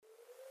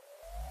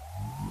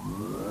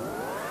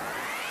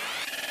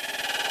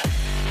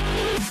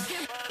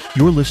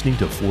You're listening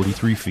to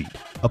 43 Feet,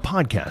 a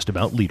podcast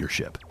about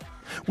leadership.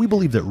 We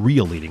believe that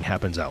real leading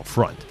happens out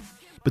front,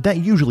 but that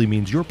usually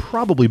means you're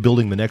probably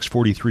building the next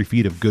 43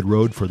 feet of good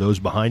road for those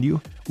behind you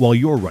while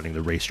you're running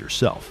the race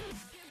yourself.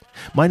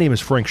 My name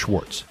is Frank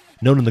Schwartz,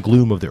 known in the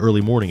gloom of the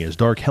early morning as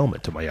Dark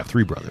Helmet to my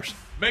F3 brothers.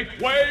 Make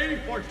way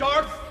for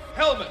Dark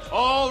Helmet!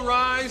 All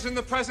rise in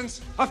the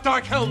presence of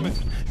Dark Helmet!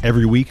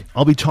 Every week,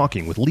 I'll be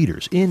talking with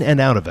leaders in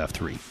and out of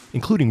F3,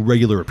 including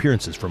regular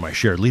appearances from my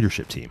shared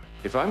leadership team.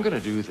 If I'm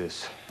gonna do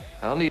this,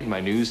 I'll need my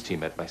news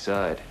team at my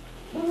side.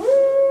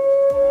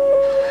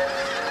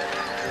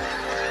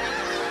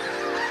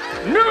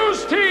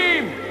 News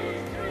team!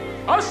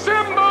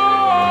 Assemble!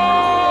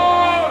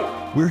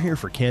 We're here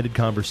for candid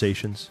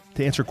conversations,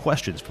 to answer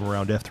questions from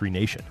around F3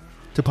 Nation,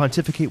 to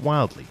pontificate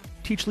wildly,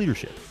 teach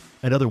leadership,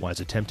 and otherwise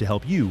attempt to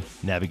help you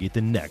navigate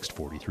the next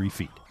 43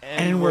 feet.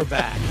 And we're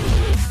back.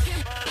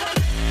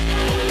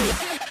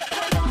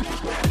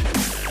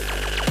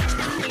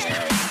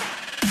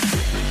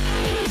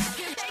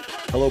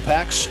 Hello,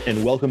 PAX,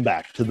 and welcome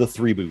back to the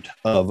 3-boot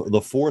of the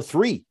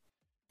 4-3.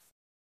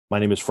 My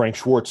name is Frank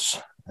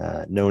Schwartz,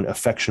 known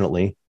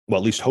affectionately,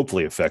 well, at least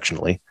hopefully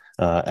affectionately,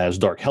 as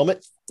Dark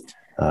Helmet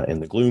in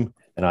the gloom.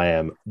 And I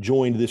am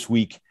joined this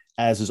week,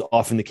 as is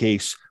often the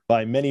case,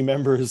 by many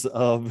members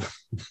of...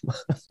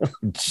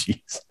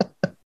 Jeez.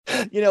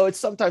 You know,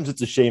 sometimes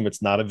it's a shame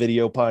it's not a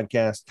video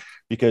podcast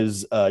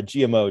because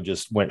GMO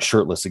just went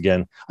shirtless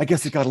again. I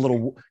guess it got a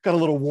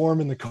little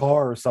warm in the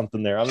car or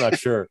something there. I'm not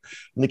sure.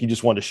 I think he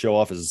just wanted to show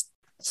off his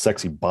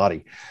sexy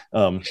body,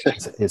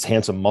 his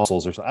handsome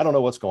muscles or something. I don't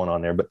know what's going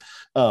on there, but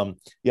yeah,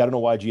 I don't know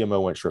why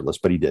GMO went shirtless,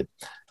 but he did.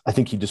 I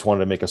think he just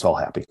wanted to make us all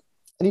happy,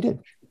 and he did.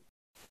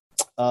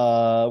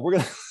 We're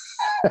gonna.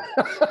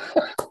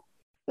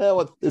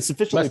 Well, it's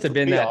sufficiently Must have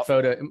been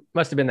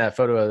that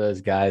photo of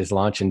those guys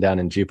launching down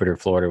in Jupiter,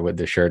 Florida, with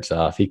their shirts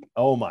off.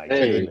 Oh my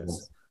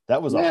goodness,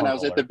 that was man! I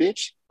was at the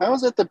beach. I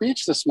was at the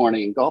beach this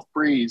morning in Gulf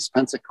Breeze,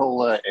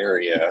 Pensacola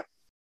area.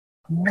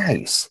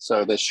 Nice.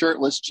 So the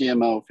shirtless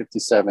GMO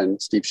 57,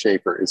 Steve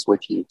Schaefer, is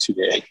with you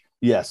today.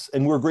 Yes,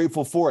 and we're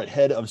grateful for it.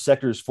 Head of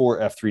Sectors for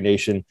F3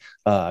 Nation.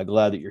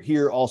 Glad that you're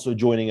here. Also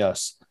joining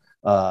us.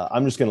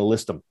 I'm just going to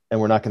list them, and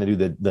we're not going to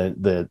do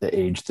the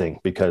age thing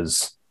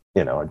because.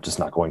 You know, I'm just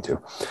not going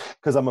to,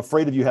 because I'm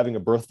afraid of you having a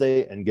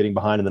birthday and getting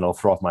behind, and then I'll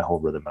throw off my whole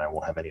rhythm and I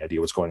won't have any idea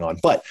what's going on.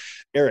 But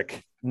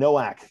Eric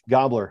Nowak,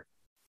 Gobbler,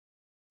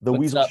 the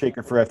Weasel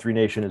Shaker for F3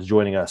 Nation is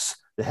joining us.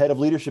 The head of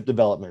leadership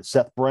development,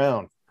 Seth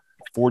Brown,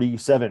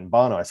 47,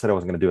 Bono. I said I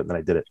wasn't going to do it, and then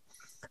I did it.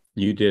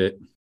 You did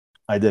it.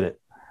 I did it.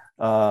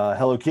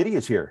 Hello Kitty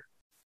is here.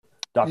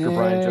 Dr.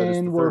 Brian Jonas III.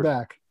 And we're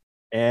back.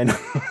 And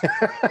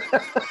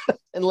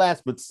and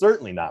last but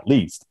certainly not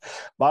least,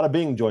 Bada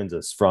Bing joins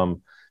us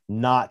from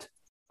not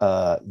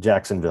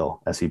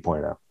Jacksonville, as he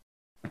pointed out.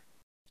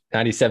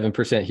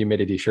 97%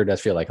 humidity sure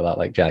does feel like a lot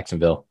like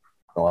Jacksonville.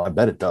 Oh, I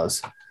bet it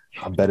does.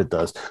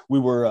 We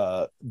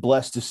were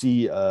blessed to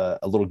see a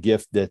little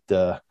gift that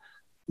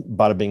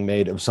Bada Bing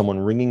made of someone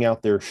wringing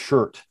out their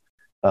shirt.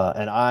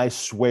 And I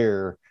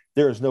swear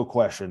there is no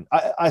question.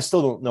 I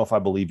still don't know if I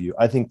believe you.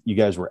 I think you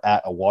guys were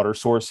at a water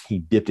source. He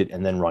dipped it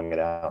and then wrung it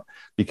out,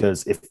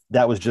 because if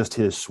that was just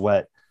his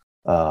sweat,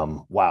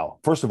 wow.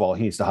 First of all,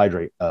 he needs to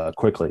hydrate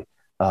quickly.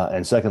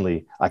 And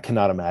secondly, I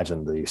cannot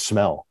imagine the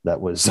smell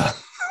that was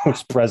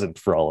was present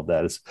for all of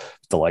that. It's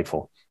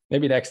delightful.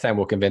 Maybe next time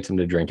we'll convince him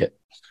to drink it.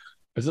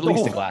 It was at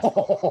least a glass.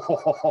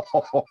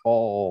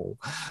 Oh,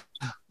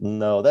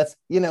 no, that's,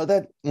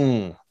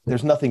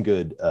 there's nothing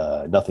good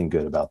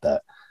about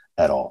that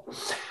at all.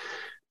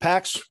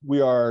 Pax,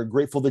 we are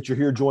grateful that you're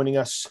here joining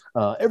us.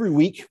 Every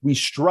week we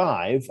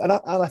strive, and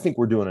I think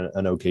we're doing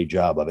an okay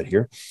job of it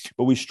here,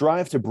 but we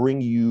strive to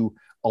bring you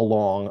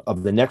along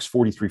of the next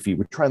 43 feet.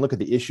 We try and look at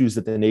the issues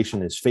that the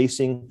nation is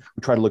facing.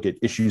 We try to look at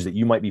issues that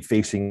you might be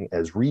facing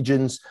as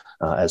regions,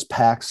 as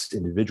PACs,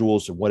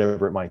 individuals, or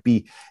whatever it might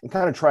be, and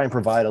kind of try and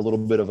provide a little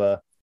bit of a,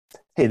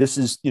 hey, this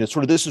is,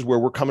 this is where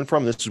we're coming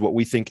from. This is what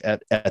we think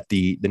at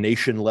the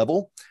nation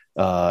level.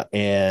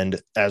 And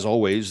as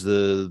always,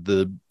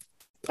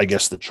 I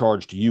guess the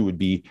charge to you would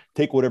be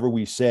take whatever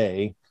we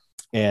say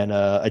and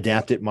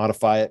adapt it,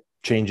 modify it,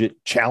 change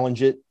it,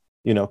 challenge it,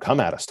 come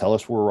at us, tell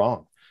us we're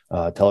wrong.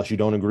 Tell us you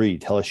don't agree.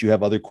 Tell us you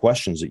have other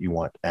questions that you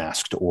want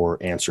asked or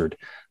answered.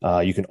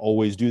 You can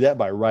always do that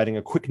by writing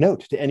a quick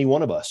note to any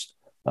one of us.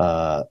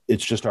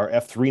 It's just our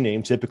F3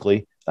 name,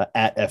 typically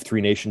at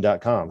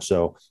f3nation.com.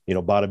 So,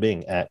 Bada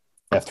Bing at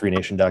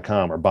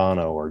f3nation.com, or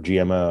Bono or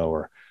GMO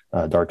or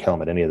Dark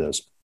Helmet, any of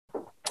those.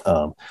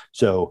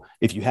 So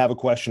if you have a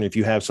question, if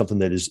you have something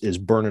that is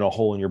burning a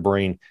hole in your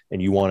brain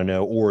and you want to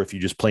know, or if you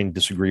just plain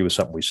disagree with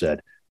something we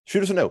said,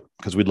 shoot us a note,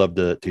 because we'd love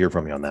to hear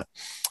from you on that.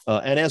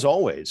 And as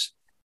always,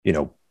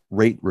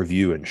 rate,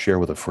 review, and share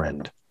with a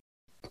friend.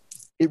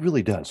 It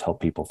really does help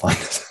people find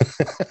us.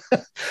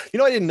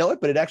 I didn't know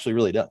it, but it actually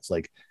really does.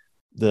 Like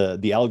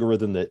the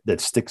algorithm that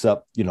sticks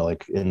up,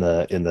 like in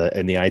the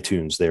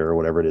iTunes there or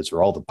whatever it is,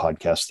 or all the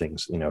podcast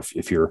things,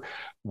 if you're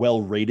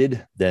well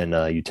rated,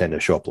 then you tend to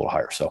show up a little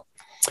higher. So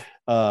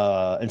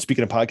and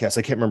speaking of podcasts,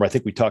 I can't remember. I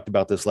think we talked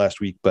about this last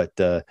week, but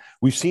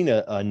we've seen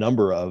a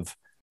number of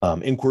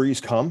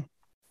inquiries come.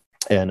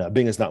 And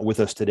Bing is not with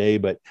us today,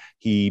 but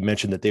he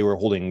mentioned that they were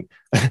holding,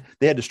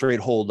 they had to straight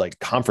hold like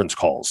conference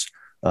calls,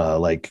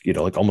 like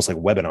almost like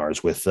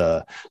webinars with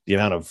the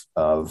amount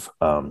of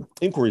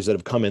inquiries that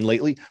have come in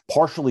lately,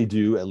 partially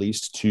due at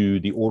least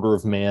to the Order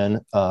of Man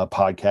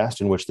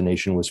podcast in which the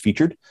nation was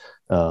featured.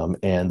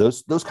 And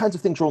those kinds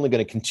of things are only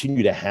going to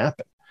continue to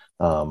happen.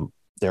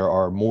 There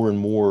are more and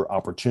more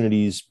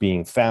opportunities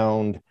being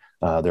found.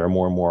 There are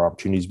more and more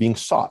opportunities being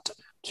sought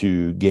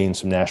to gain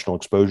some national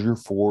exposure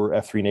for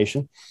F3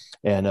 Nation.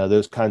 And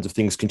those kinds of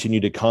things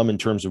continue to come in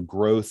terms of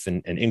growth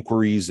and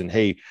inquiries. And,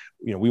 hey,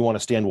 we want to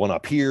stand one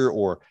up here,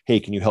 or, hey,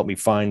 can you help me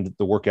find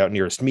the workout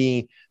nearest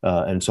me?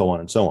 And so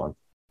on and so on.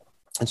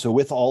 And so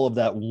with all of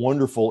that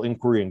wonderful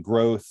inquiry and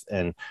growth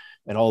and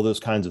all those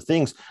kinds of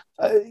things,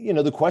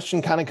 the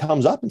question kind of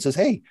comes up and says,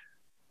 hey,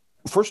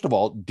 first of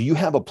all, do you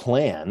have a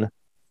plan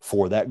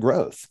for that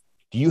growth?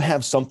 Do you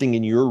have something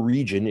in your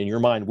region, in your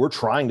mind? We're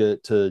trying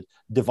to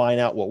divine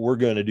out what we're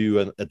going to do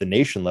at the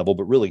nation level,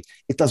 but really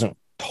it doesn't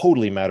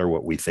totally matter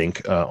what we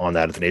think on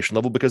that at the nation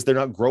level, because they're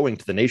not growing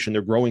to the nation.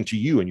 They're growing to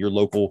you and your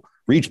local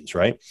regions,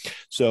 right?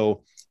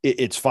 So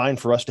it's fine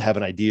for us to have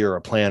an idea or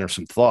a plan or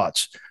some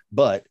thoughts,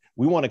 but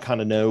we want to kind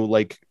of know,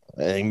 like,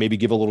 and maybe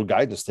give a little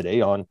guidance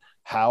today on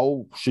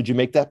how should you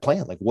make that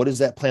plan? Like, what does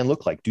that plan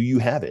look like? Do you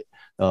have it?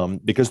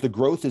 Because the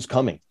growth is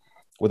coming,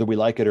 whether we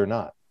like it or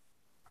not.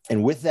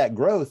 And with that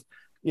growth,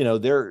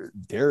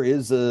 there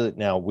is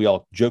now we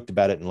all joked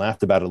about it and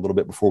laughed about it a little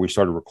bit before we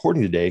started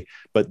recording today,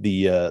 but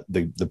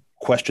the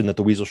question that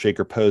the Weasel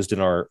Shaker posed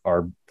in our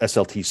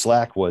SLT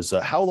Slack was,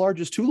 how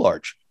large is too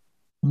large?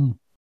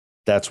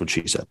 That's what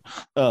she said.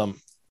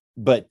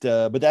 But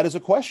that is a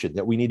question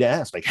that we need to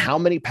ask. Like, how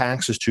many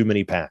packs is too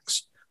many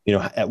packs?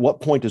 At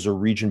what point does a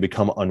region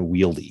become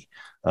unwieldy?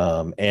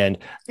 And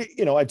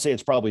I'd say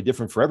it's probably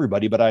different for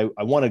everybody, but I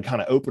want to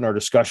kind of open our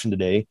discussion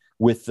today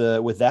with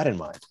that in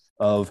mind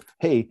of,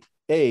 hey,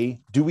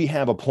 do we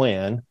have a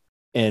plan,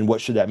 and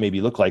what should that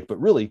maybe look like? But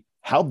really,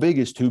 how big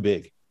is too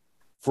big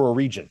for a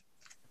region?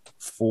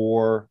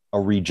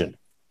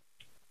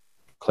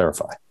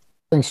 Clarify.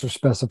 Thanks for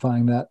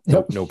specifying that.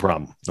 Yep. No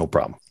problem.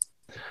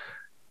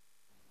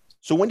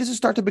 So when does it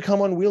start to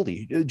become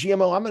unwieldy?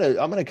 GMO, I'm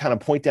gonna kind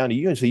of point down to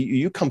you and say,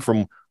 you come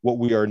from what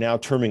we are now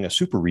terming a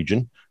super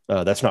region.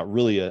 That's not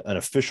really an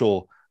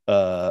official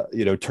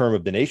term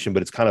of the nation,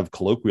 but it's kind of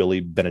colloquially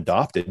been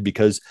adopted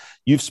because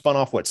you've spun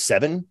off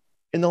 7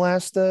 in the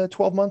last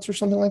 12 months or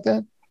something like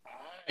that?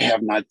 I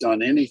have not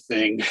done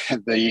anything.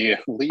 The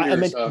leaders I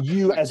meant of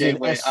you as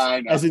Gateway,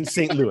 as in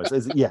St.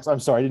 Louis. Yes, I'm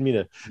sorry, I didn't mean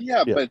to.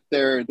 Yeah, but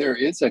there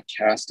is a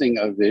casting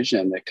of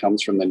vision that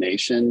comes from the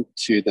nation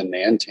to the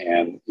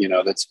Nantan,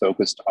 that's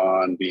focused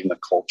on being the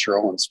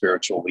cultural and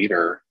spiritual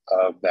leader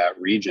of that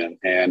region.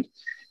 And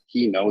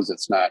he knows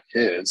it's not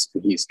his,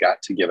 and he's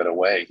got to give it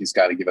away. He's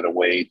got to give it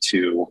away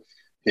to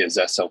his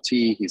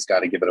SLT. He's got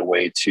to give it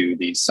away to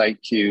the site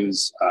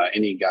Qs,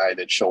 any guy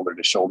that's shoulder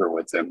to shoulder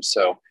with him.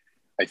 So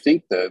I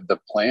think the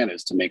plan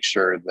is to make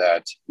sure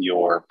that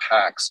your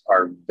packs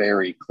are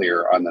very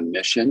clear on the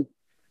mission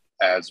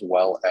as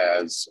well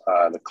as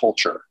the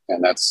culture.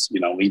 And that's,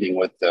 leading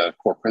with the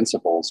core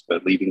principles,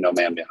 but leaving no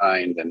man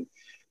behind, and,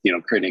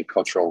 creating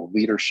cultural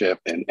leadership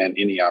and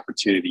any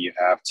opportunity you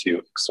have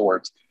to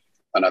exhort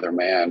another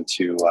man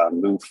to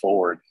move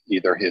forward,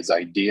 either his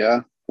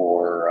idea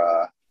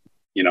or,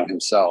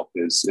 himself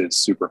is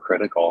super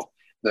critical.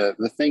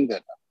 The thing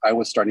that I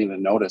was starting to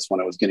notice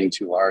when it was getting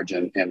too large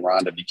and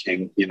Rhonda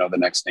became, the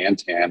next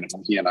Nantan,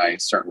 and he and I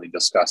certainly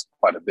discussed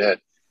quite a bit,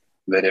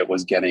 that it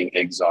was getting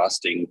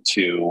exhausting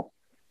to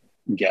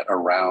get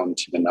around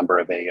to the number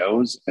of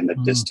AOs and the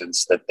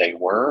distance that they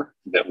were,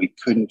 that we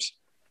couldn't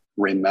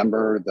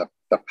remember the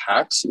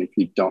packs. And if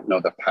you don't know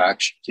the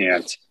packs, you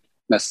can't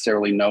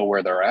necessarily know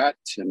where they're at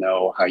to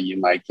know how you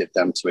might get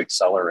them to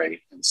accelerate.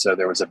 And so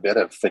there was a bit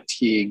of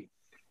fatigue,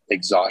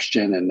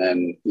 exhaustion, and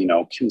then,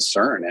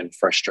 concern and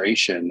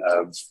frustration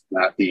of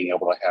not being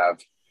able to have,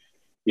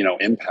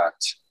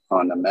 impact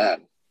on the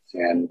men,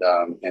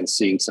 and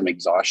seeing some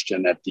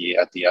exhaustion at the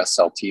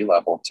SLT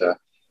level to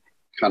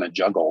kind of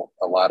juggle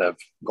a lot of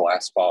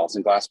glass balls.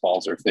 And glass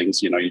balls are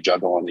things, you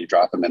juggle and you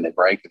drop them and they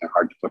break and they're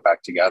hard to put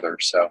back together.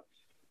 So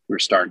we're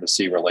starting to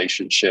see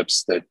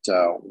relationships that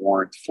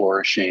weren't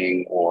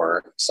flourishing,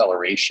 or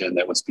acceleration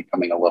that was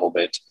becoming a little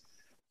bit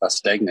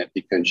stagnant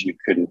because you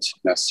couldn't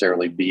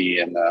necessarily be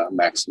in the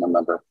maximum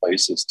number of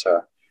places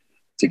to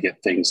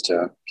get things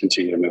to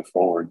continue to move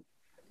forward.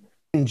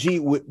 And G,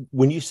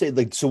 when you say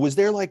so was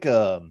there like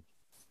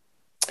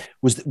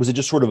was it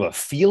just sort of a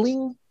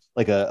feeling,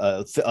 like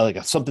a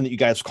something that you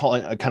guys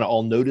kind of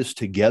all noticed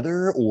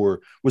together,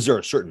 or was there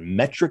a certain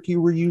metric you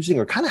were using,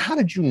 or kind of how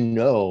did you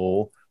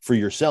know for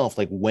yourself,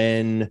 like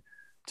when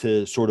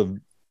to sort of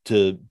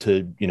to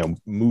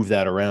move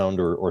that around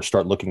or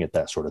start looking at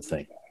that sort of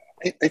thing?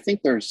 I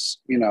think there's,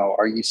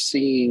 are you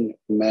seeing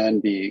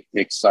men be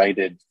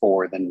excited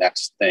for the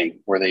next thing?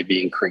 Were they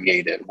being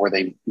creative? Were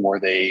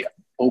they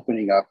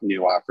opening up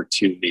new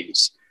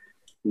opportunities?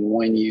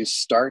 when you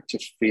start to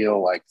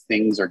feel like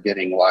things are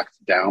getting locked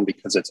down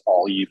because it's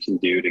all you can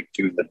do to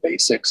do the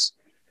basics,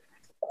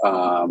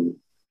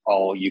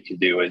 all you can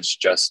do is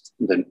just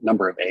the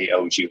number of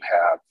AOs you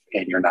have,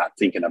 and you're not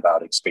thinking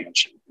about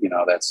expansion.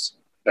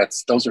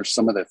 Those are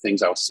some of the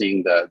things I was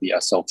seeing the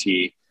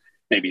SLT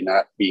maybe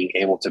not being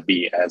able to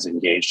be as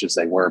engaged as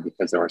they were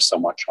because there was so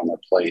much on their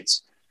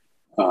plates.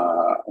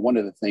 One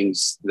of the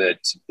things that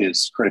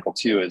is critical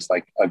too is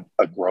like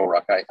a grow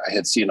ruck. I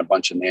had seen a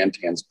bunch of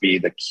Nantans be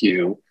the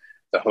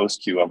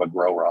host queue of a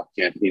grow ruck.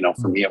 And,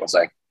 for me, it was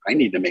like, I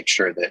need to make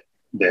sure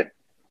that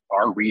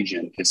our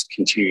region is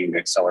continuing to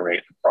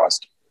accelerate across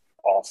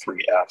all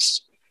three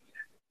Fs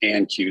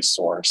and Q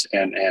source.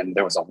 And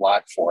there was a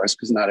lot for us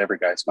because not every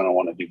guy's going to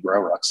want to do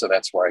grow ruck. So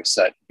that's where I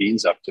set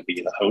Beans up to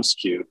be the host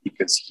queue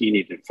because he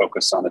needed to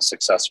focus on a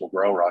successful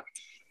grow ruck.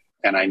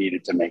 And I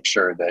needed to make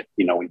sure that,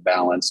 we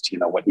balanced,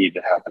 what needed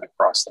to happen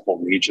across the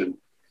whole region.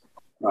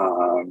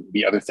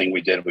 The other thing we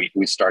did,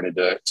 we started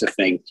to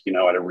think,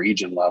 at a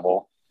region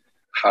level,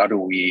 how do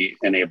we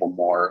enable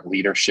more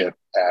leadership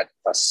at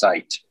a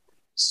site?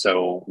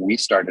 So we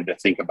started to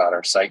think about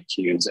our site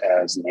queues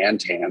as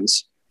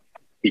Nantans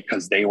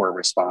because they were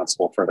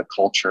responsible for the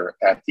culture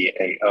at the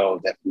AO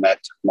that met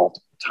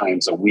multiple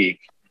times a week.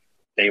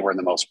 They were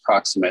the most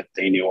proximate.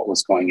 They knew what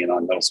was going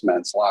on those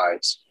men's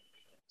lives.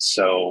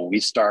 So we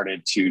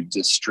started to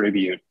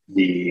distribute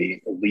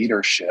the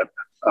leadership,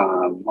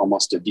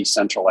 almost a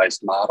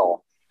decentralized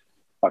model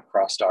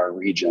across our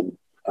region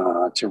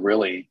to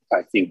really,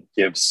 I think,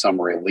 give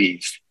some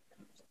relief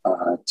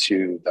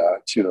to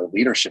the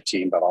leadership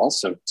team, but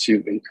also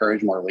to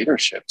encourage more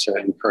leadership, to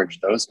encourage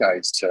those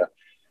guys to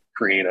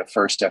create a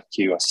first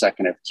FQ, a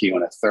second FQ,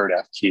 and a third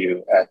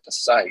FQ at the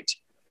site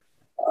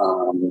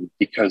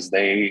because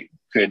they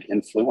could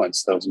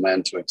influence those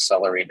men to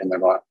accelerate in their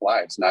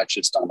lives, not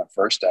just on the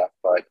first F,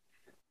 but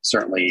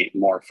certainly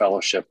more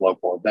fellowship,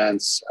 local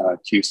events,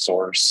 Q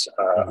source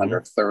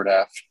under third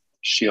F,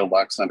 shield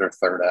locks under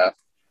third F.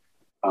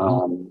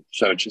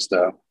 So just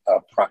a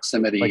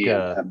proximity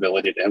and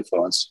ability to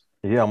influence.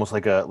 Yeah, almost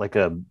like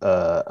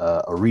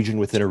a region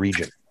within a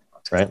region,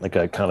 right? Like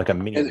a kind of like a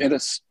mini. At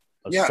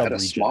a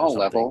small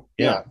level.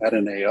 Yeah, at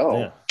an AO.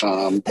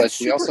 Yeah. But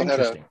we also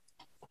had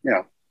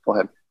go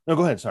ahead. No,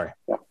 go ahead. Sorry.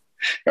 Yeah.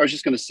 I was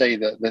just going to say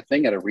that the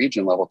thing at a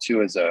region level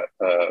too is a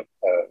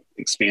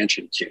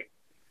expansion queue,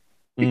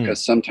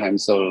 because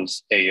sometimes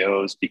those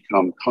AOs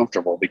become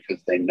comfortable because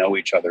they know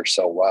each other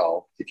so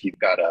well. If you've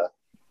got a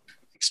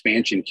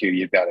expansion queue,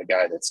 you've got a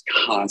guy that's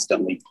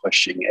constantly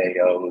pushing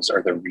AOs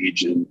or the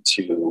region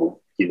to,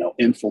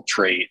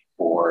 infiltrate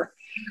or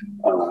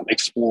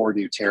explore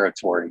new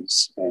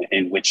territories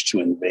in which to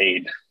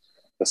invade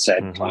the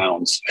said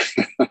clowns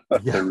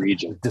of the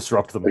region.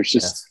 Disrupt them. There's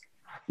just,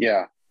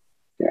 yeah.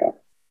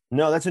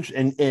 No, that's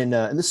interesting. And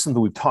this is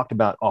something we've talked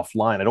about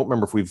offline. I don't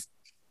remember if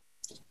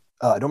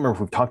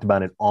we've talked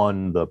about it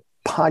on the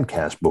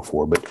podcast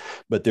before,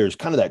 but there's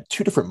kind of that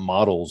two different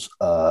models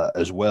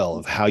as well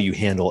of how you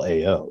handle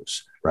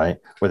AOs, right?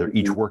 Whether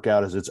each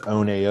workout is its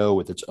own AO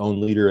with its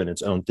own leader and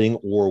its own thing,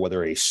 or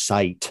whether a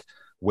site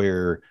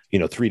where,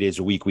 3 days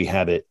a week we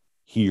have it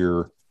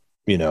here,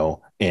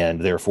 and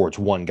therefore it's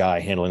one guy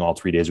handling all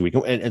 3 days a week.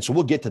 And so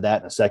we'll get to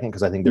that in a second,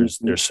 because I think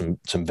there's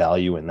some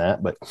value in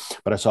that. But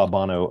I saw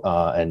Bono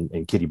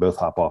and Kitty both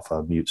hop off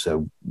of mute.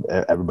 So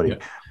everybody,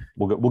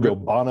 we'll go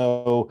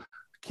Bono,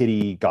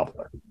 Kitty,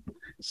 Gobbler.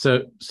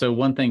 So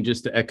one thing,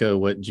 just to echo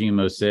what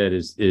GMO said,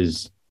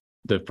 is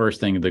the first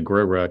thing, the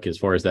grow ruck, as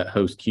far as that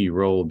host queue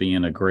role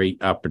being a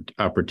great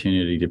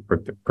opportunity to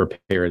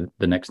prepare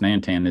the next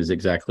Nantan, is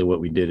exactly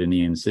what we did in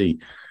ENC.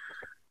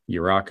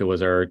 Uraka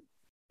was our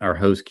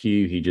host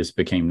queue. He just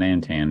became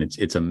Nantan.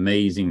 It's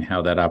amazing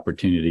how that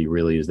opportunity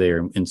really is there.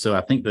 And so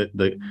I think that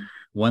the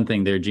one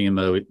thing there,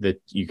 GMO,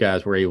 that you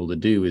guys were able to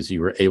do is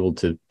you were able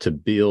to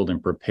build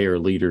and prepare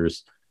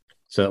leaders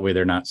so that way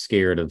they're not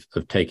scared of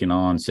taking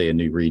on, say, a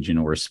new region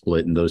or a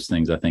split. And those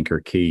things I think are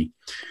key.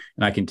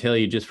 And I can tell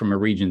you, just from a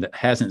region that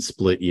hasn't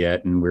split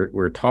yet, and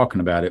we're talking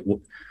about it,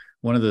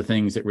 one of the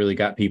things that really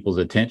got people's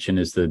attention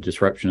is the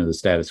disruption of the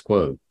status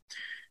quo.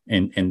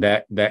 And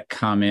that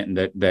comment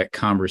and that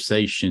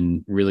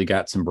conversation really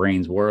got some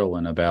brains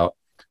whirling about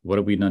what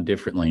have we done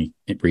differently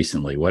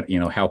recently?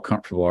 How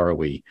comfortable are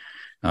we?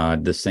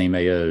 The same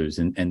AOs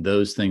and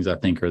those things I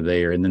think are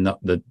there. And then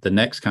the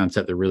next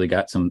concept that really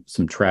got some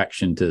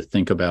traction to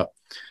think about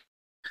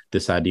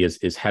this idea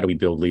is how do we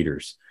build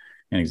leaders?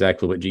 And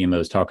exactly what GMO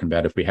is talking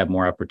about. If we have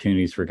more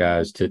opportunities for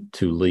guys to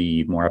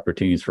lead, more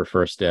opportunities for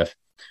first F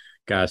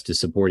guys to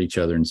support each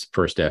other in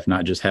first F,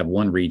 not just have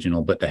one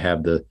regional, but to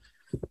have the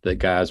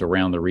guys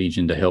around the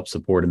region to help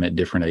support them at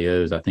different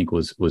AOs, I think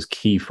was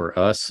key for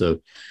us. So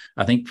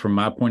I think from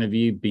my point of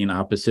view, being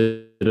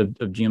opposite of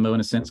GMO in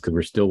a sense, because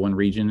we're still one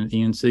region at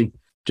ENC,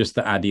 just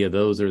the idea,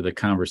 those are the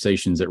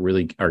conversations that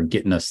really are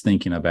getting us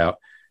thinking about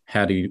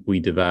how do we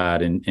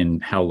divide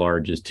and how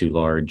large is too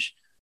large,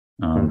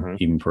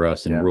 even for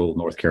us in rural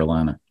North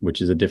Carolina, which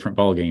is a different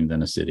ballgame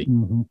than a city.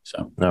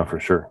 So no, for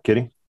sure.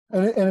 Kitty?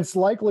 And it's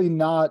likely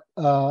not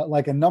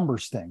like a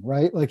numbers thing,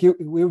 right? Like it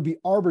would be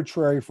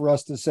arbitrary for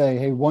us to say,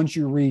 hey, once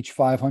you reach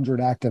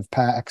 500 active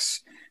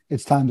packs,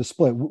 it's time to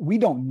split. We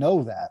don't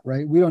know that,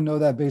 right? We don't know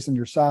that based on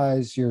your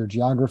size, your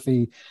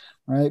geography,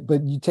 right?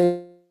 But you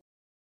take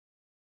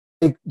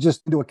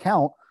just into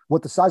account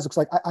what the size looks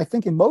like. I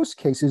think in most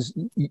cases,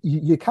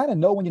 you kind of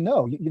know when you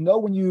know. You know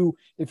when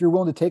if you're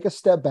willing to take a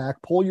step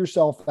back, pull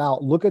yourself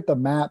out, look at the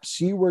map,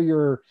 see where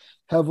you're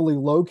heavily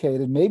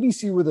located, maybe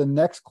see where the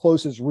next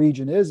closest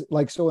region is.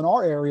 Like, so in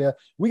our area,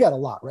 we got a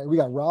lot, right? We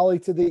got Raleigh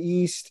to the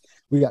east,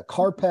 we got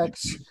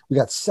Carpex, we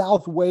got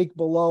South Wake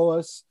below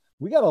us.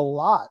 We got a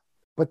lot.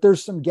 But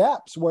there's some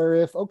gaps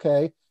where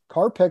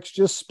Carpex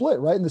just split,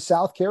 right? And the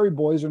South Cary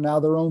boys are now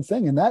their own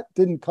thing. And that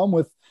didn't come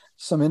with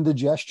some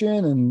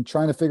indigestion and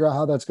trying to figure out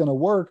how that's going to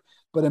work.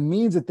 But it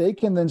means that they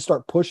can then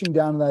start pushing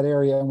down in that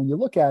area. And when you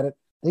look at it,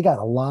 they got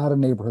a lot of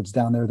neighborhoods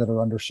down there that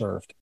are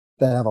underserved,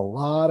 that have a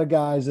lot of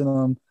guys in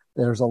them.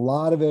 There's a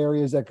lot of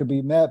areas that could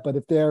be met. But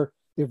if their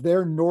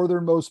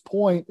northernmost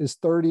point is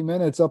 30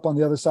 minutes up on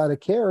the other side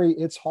of Cary,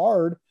 it's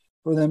hard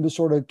for them to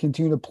sort of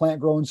continue to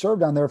plant, grow, and serve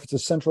down there if it's a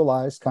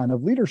centralized kind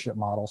of leadership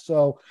model.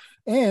 So,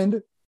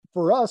 and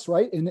for us,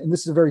 right, and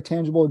this is a very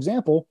tangible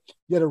example,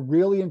 you had a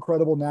really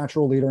incredible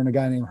natural leader and a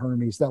guy named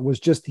Hermes that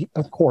was just,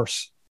 of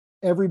course,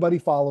 everybody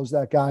follows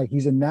that guy.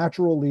 He's a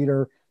natural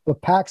leader. The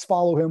packs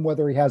follow him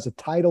whether he has a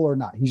title or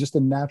not. He's just a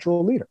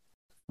natural leader,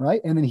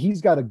 right? And then he's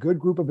got a good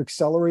group of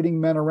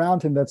accelerating men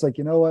around him that's like,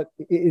 you know what,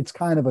 it's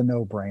kind of a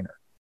no-brainer.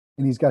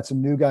 And he's got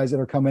some new guys that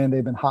are coming in.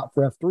 They've been hot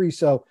for F3.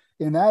 So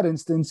in that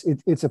instance,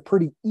 it's a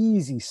pretty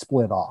easy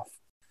split off.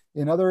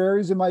 In other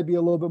areas, it might be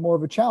a little bit more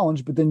of a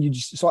challenge, but then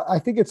so I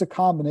think it's a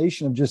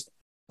combination of just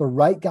the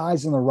right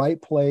guys in the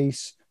right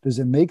place. Does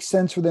it make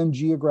sense for them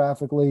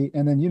geographically?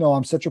 And then,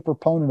 I'm such a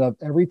proponent of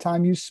every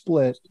time you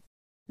split,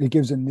 it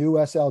gives a new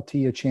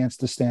SLT a chance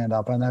to stand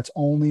up. And that's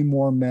only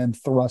more men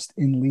thrust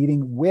in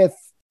leading with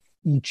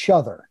each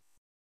other,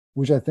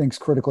 which I think is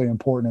critically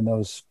important in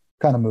those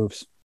kind of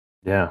moves.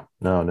 Yeah,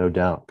 no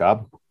doubt.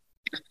 Gob?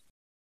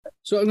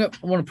 So I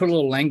want to put a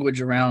little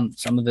language around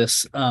some of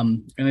this.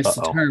 And it's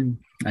the term,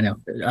 I know,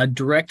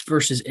 direct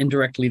versus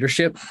indirect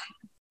leadership.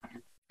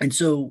 And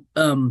so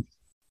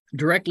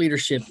direct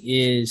leadership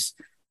is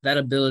that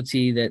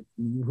ability that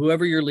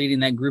whoever you're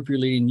leading, that group you're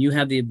leading, you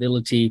have the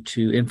ability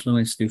to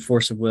influence through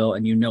force of will,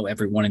 and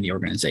everyone in the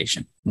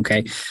organization.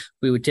 Okay.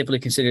 We would typically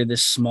consider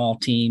this small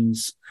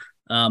teams.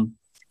 About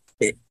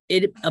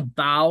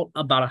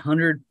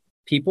 100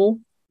 people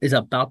is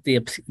about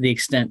the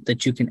extent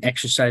that you can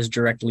exercise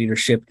direct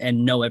leadership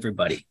and know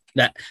everybody.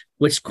 That,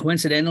 which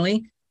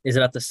coincidentally is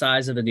about the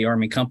size of the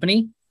Army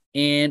company,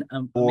 and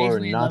or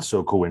not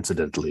so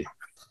coincidentally.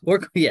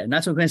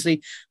 Not so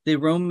coincidentally, the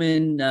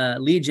Roman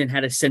legion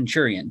had a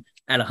centurion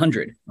at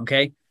 100.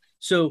 Okay,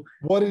 so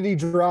what did he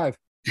drive?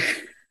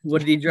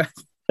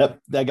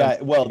 That guy.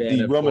 Well,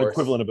 the Roman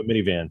equivalent of a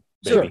minivan.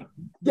 Sure.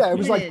 Yeah, it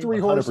was like 3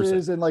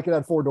 horses 100%. And like it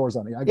had 4 doors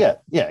on it.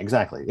 Yeah,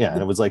 exactly. Yeah,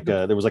 and it was like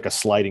there was like a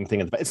sliding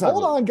thing at the back. It's not.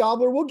 Hold on,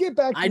 Gobbler. We'll get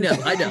back to I know.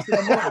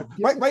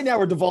 right now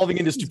we're devolving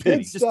into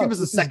stupidity. Just give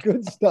us a second.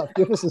 Good stuff.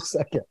 Give us a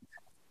second.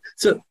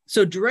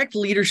 So direct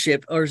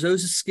leadership are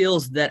those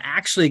skills that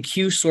actually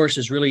Q-Source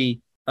is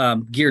really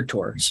geared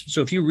towards.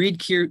 So if you read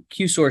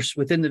Q-Source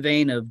within the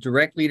vein of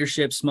direct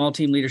leadership, small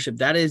team leadership,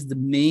 that is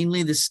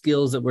mainly the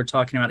skills that we're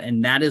talking about,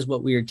 and that is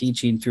what we are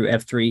teaching through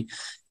F3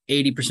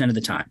 80% of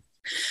the time.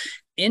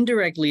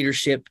 Indirect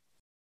leadership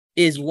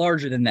is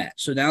larger than that.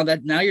 So now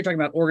you're talking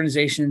about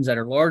organizations that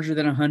are larger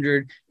than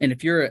 100. And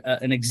if you're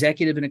an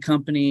executive in a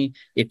company,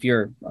 if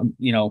you're,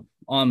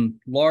 on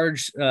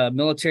large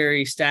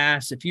military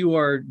staffs, if you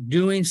are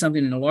doing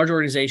something in a large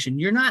organization,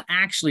 you're not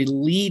actually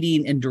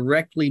leading and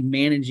directly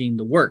managing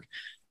the work.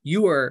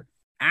 You are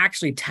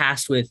actually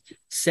tasked with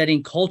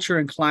setting culture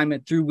and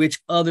climate through which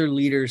other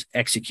leaders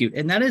execute.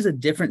 And that is a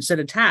different set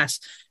of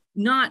tasks,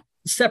 not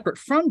separate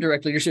from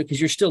direct leadership,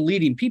 because you're still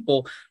leading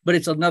people, but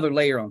it's another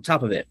layer on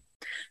top of it.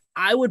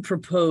 I would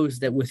propose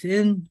that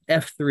within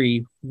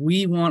F3,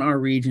 we want our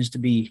regions to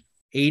be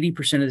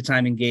 80% of the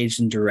time engaged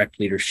in direct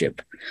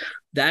leadership.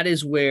 That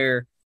is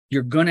where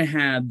you're going to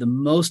have the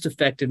most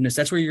effectiveness.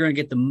 That's where you're going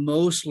to get the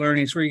most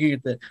learning. It's where you're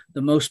going to get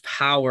the most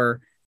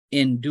power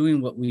in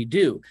doing what we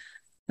do.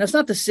 That's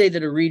not to say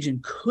that a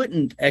region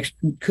couldn't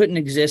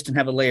exist and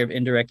have a layer of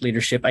indirect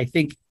leadership. I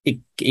think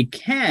it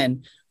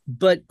can,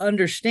 but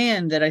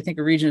understand that I think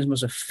a region is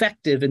most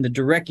effective in the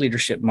direct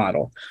leadership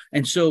model.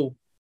 And so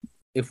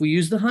if we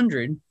use the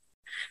 100,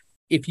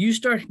 if you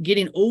start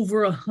getting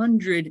over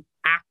 100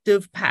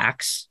 active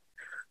packs,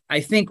 I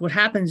think what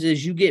happens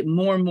is you get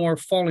more and more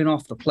falling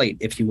off the plate,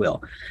 if you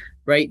will,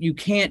 right? You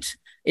can't,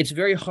 it's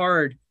very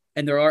hard.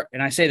 And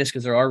I say this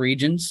because there are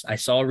regions. I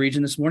saw a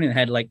region this morning that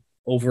had like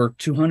over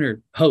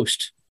 200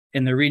 hosts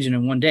in the region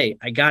in one day.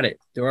 I got it.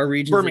 There are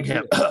regions.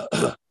 Birmingham.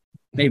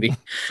 Maybe.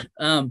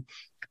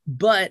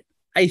 But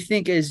I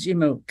think, as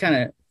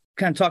kind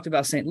of talked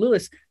about St.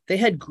 Louis, they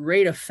had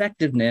great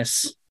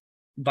effectiveness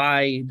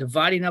by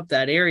dividing up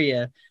that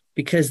area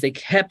because they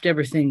kept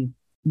everything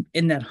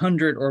in that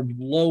 100 or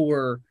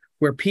lower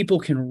where people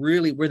can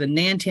really, where the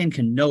Nantan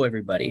can know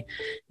everybody.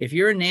 If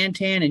you're a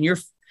Nantan and you're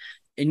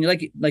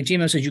like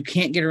GMO says, you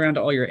can't get around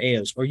to all your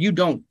AOs, or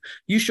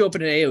you show up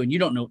at an AO and you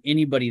don't know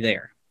anybody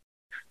there.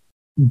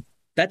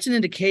 That's an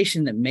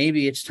indication that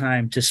maybe it's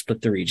time to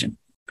split the region.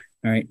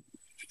 All right.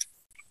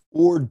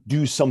 Or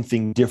do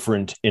something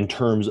different in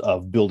terms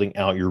of building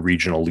out your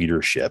regional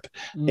leadership.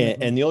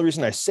 Mm-hmm. And the only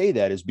reason I say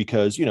that is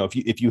because,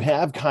 if you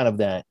have kind of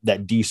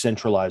that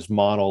decentralized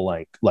model,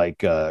 like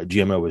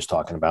GMO was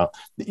talking about,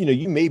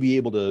 you may be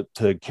able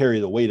to carry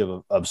the weight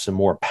of some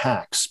more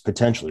packs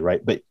potentially,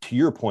 right? But to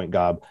your point,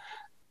 Gob,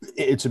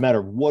 it's a matter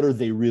of what are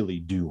they really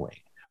doing?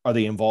 Are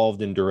they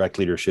involved in direct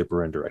leadership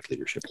or indirect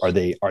leadership? Are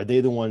they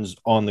the ones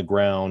on the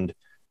ground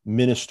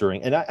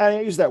ministering? And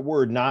I use that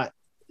word not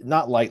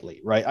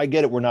lightly, right? I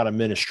get it. We're not a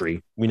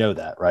ministry. We know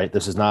that, right?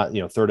 This is not,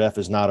 Third F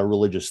is not a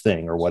religious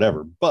thing or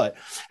whatever. But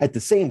at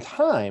the same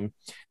time,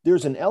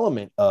 there's an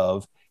element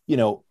of,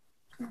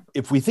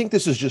 if we think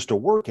this is just a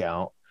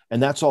workout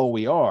and that's all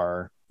we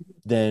are,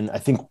 then I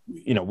think,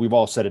 we've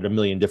all said it a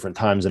million different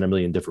times in a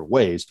million different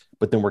ways,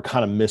 but then we're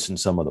kind of missing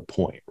some of the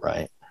point,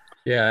 right?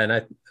 Yeah. And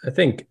I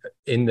think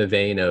in the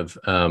vein of,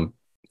 I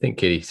think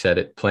Katie said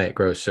it, plant,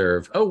 grow,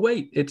 serve. Oh,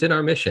 wait, it's in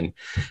our mission.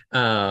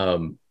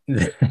 That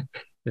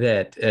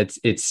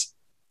it's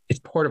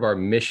part of our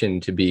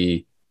mission to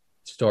be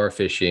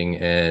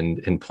starfishing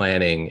and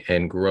planning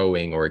and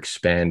growing or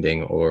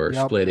expanding or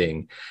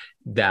splitting.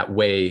 That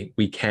way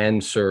we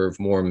can serve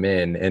more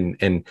men.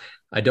 And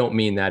I don't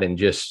mean that in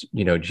just,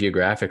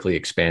 geographically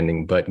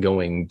expanding, but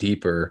going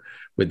deeper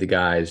with the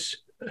guys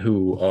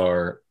who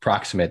are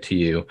proximate to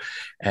you.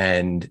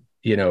 And,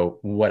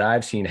 what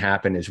I've seen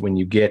happen is when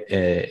you get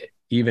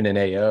even an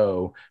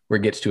AO where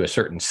it gets to a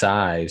certain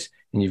size,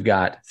 and you've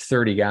got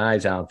 30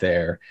 guys out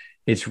there,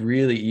 it's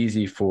really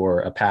easy for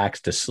a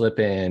PAX to slip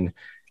in,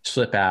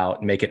 slip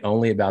out, make it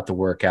only about the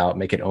workout,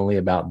 make it only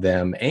about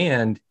them,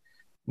 and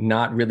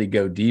not really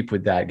go deep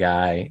with that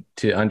guy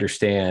to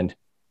understand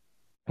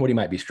what he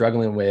might be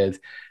struggling with,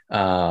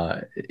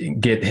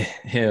 get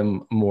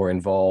him more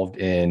involved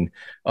in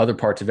other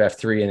parts of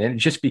F3. And it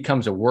just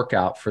becomes a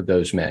workout for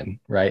those men,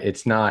 right?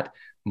 It's not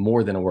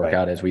more than a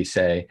workout, as we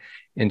say.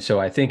 And so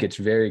I think it's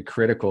very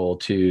critical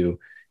to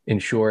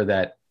ensure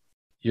that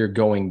you're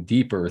going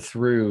deeper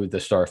through the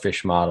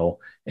starfish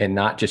model and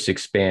not just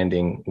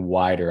expanding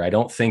wider. I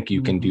don't think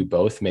you can do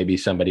both. Maybe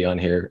somebody on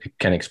here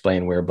can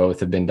explain where both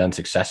have been done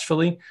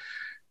successfully,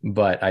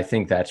 but I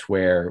think that's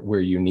where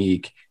we're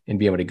unique in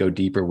being able to go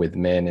deeper with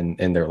men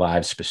and their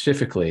lives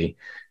specifically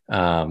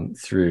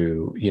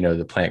through,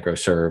 the plant, grow,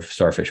 serve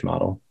starfish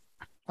model.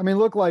 I mean,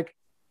 look, like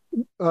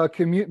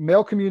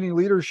male community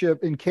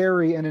leadership in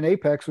Carry and in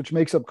Apex, which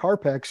makes up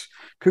Carpex,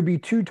 could be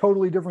two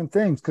totally different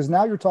things. Because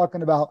now you're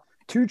talking about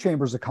 2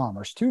 chambers of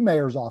commerce, 2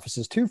 mayor's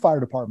offices, 2 fire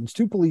departments,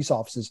 2 police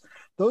offices.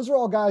 Those are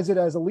all guys that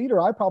as a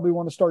leader, I probably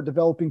want to start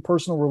developing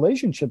personal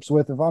relationships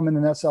with if I'm in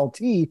an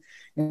SLT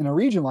in a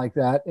region like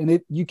that.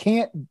 And you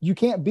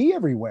can't be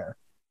everywhere.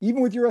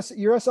 Even with your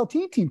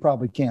SLT team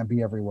probably can't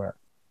be everywhere.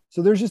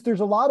 So there's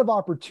a lot of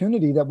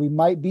opportunity that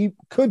we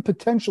could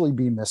potentially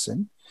be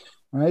missing,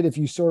 right? If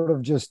you sort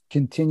of just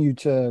continue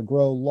to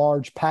grow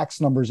large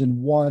PAX numbers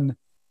in one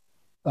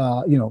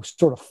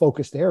sort of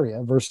focused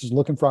area versus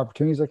looking for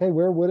opportunities like, hey,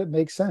 where would it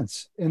make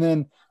sense? And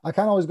then I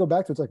kind of always go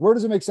back to, it's like, where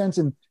does it make sense?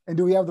 And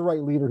do we have the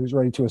right leader who's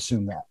ready to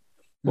assume that?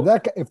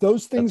 If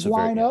those things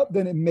line up,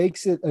 then it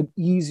makes it an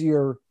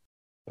easier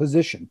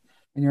position.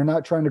 And you're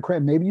not trying to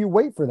cram. Maybe you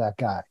wait for that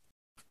guy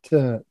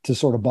to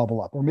sort of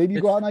bubble up, or maybe you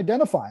go out and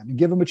identify him and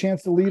give him a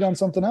chance to lead on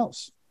something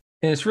else.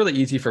 And it's really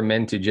easy for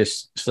men to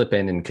just slip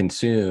in and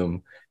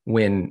consume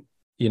when,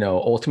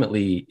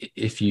 ultimately,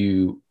 if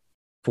you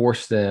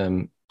force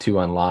them to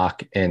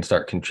unlock and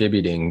start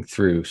contributing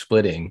through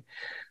splitting,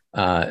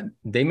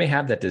 they may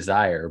have that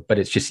desire, but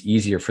it's just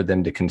easier for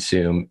them to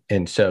consume.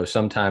 And so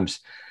sometimes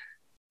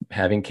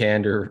having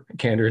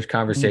candorous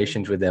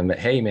conversations with them that,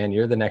 hey man,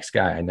 you're the next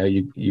guy. I know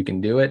you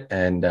can do it.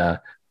 And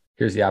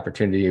here's the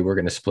opportunity. We're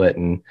going to split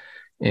and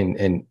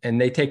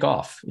they take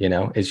off,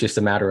 it's just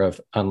a matter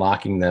of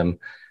unlocking them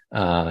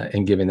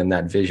and giving them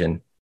that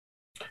vision.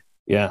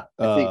 Yeah.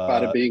 I think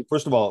Bada Bing.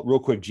 First of all, real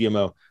quick,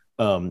 GMO,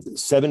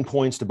 7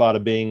 points to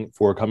Bada Bing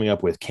for coming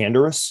up with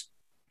candorous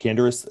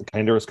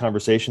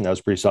conversation. That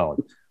was pretty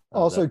solid.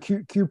 Also,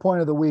 Q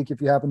point of the week,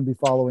 if you happen to be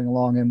following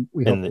along, and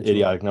we in the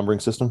idiotic numbering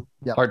system.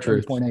 Yeah, hard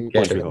truth. 8.8.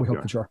 Yeah, we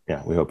hope that you are.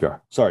 Yeah, we hope you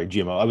are. Sorry,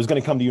 GMO. I was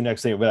going to come to you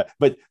next thing,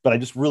 but I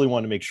just really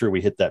wanted to make sure we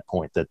hit that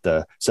point.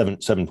 That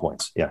 7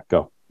 points. Yeah,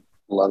 go.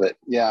 Love it.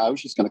 Yeah, I was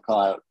just going to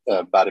call out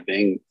Bada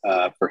Bing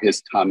for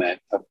his comment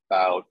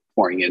about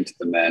pouring into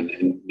the men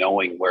and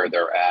knowing where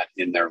they're at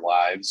in their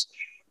lives,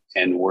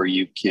 and where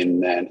you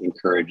can then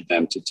encourage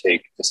them to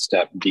take a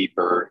step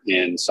deeper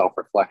in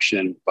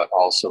self-reflection, but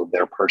also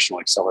their personal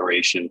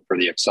acceleration for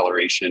the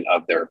acceleration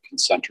of their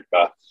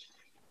concentrica.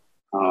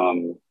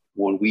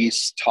 When we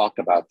talk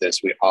about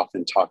this, we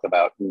often talk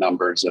about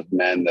numbers of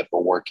men that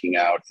were working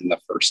out in the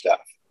first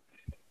F.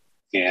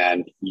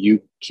 And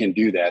you can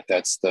do that.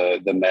 That's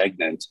the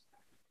magnet.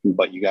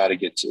 but you got to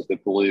get to the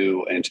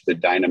glue and to the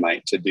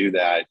dynamite. To do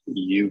that,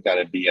 you got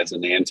to be, as a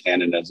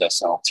Nantan and as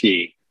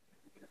SLT,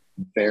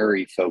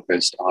 very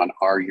focused on,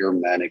 are your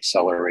men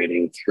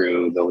accelerating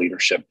through the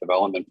leadership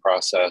development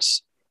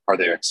process? Are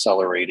they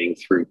accelerating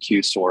through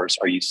Q-Source?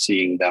 Are you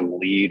seeing them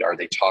lead? Are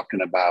they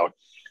talking about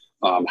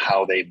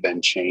how they've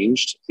been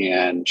changed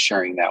and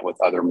sharing that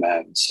with other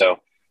men? So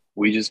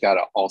we just got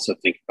to also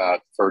think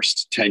about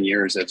first 10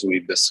 years, as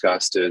we've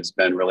discussed, has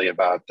been really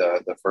about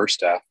the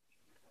first F.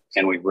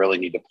 And we really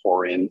need to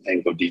pour in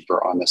and go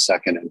deeper on the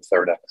second and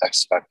third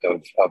aspect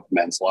of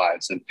men's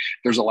lives. And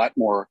there's a lot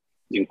more,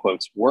 in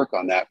quotes, work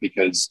on that,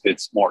 because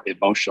it's more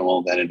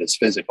emotional than it is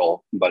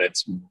physical, but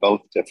it's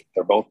both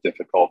they're both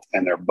difficult,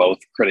 and they're both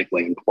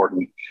critically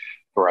important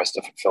for us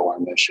to fulfill our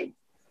mission.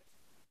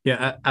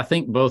 Yeah, I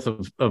think both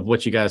of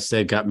what you guys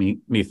said got me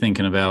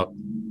thinking about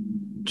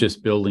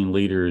just building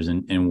leaders,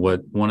 and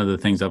what one of the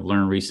things I've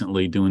learned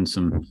recently doing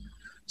some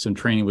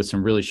training with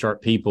some really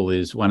sharp people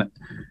is when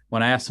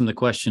I ask them the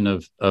question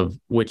of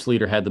which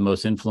leader had the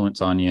most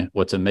influence on you,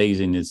 what's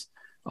amazing is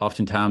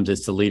oftentimes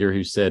it's the leader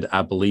who said,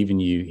 I believe in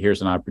you,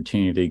 here's an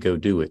opportunity, go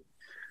do it.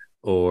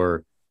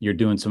 Or you're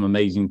doing some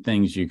amazing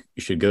things, you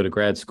should go to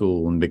grad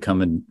school and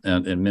become an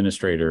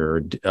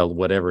administrator, or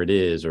whatever it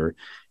is, or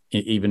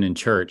even in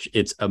church.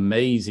 It's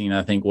amazing.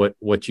 I think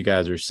what you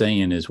guys are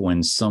saying is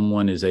when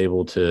someone is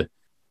able to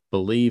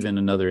believe in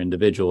another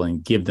individual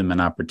and give them an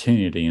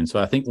opportunity. And so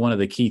I think one of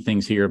the key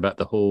things here about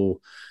the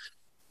whole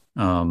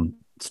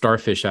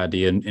Starfish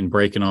idea and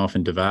breaking off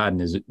and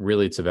dividing is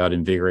it's about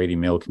invigorating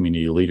male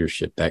community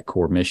leadership, that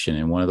core mission.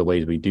 And one of the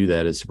ways we do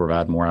that is to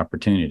provide more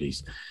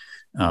opportunities.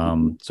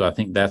 So I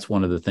think that's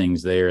one of the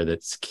things there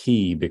that's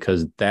key,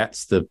 because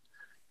that's the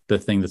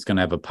thing that's going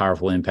to have a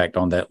powerful impact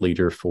on that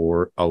leader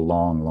for a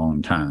long,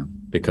 long time,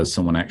 because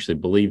someone actually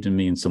believed in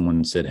me and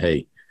someone said,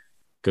 hey,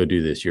 go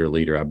do this. You're a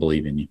leader. I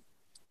believe in you,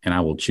 and I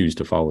will choose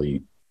to follow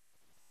you.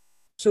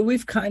 So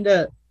we've kind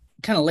of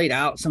laid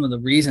out some of the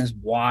reasons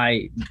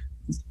why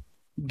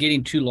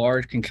getting too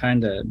large can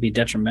kind of be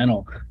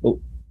detrimental. But,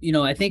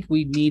 I think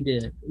we need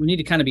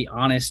to kind of be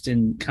honest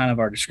in kind of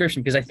our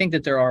description, because I think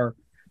that there are,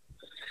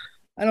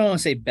 I don't want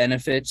to say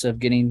benefits of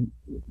getting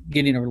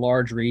a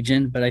large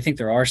region, but I think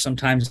there are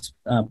sometimes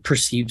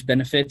perceived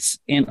benefits,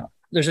 and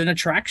there's an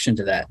attraction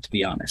to that, to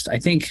be honest. I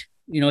think,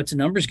 it's a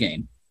numbers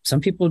game.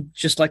 Some people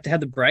just like to have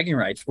the bragging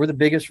rights. We're the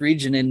biggest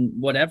region in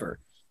whatever.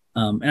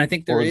 And I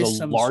think there is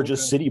the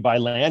largest city by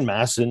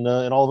landmass in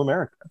all of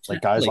America. It's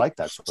like guys like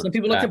that. Some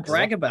people like to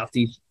brag about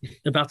their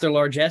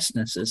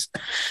largessenesses.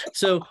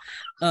 So,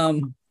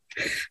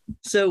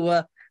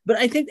 but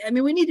I think,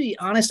 we need to be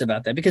honest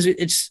about that, because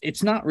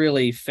it's not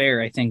really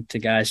fair, I think, to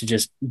guys to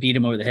just beat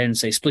them over the head and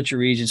say, split your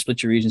region,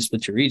 split your region,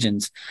 split your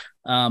regions.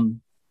 I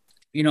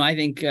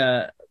think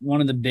one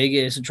of the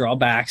biggest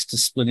drawbacks to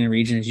splitting a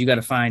region is you got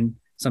to find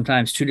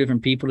sometimes two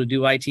different people to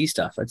do IT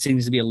stuff. That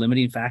seems to be a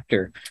limiting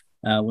factor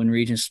when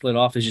regions split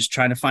off, is just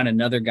trying to find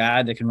another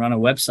guy that can run a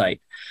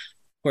website.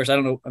 Of course, I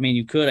don't know.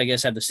 You could, I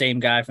guess, have the same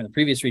guy from the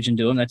previous region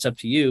do them. That's up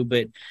to you.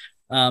 But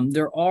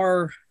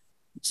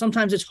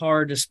sometimes it's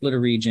hard to split a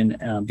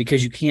region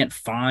because you can't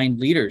find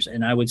leaders.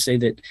 And I would say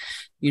that,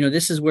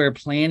 this is where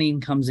planning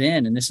comes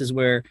in. And this is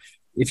where,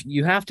 if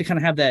you have to kind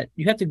of have that,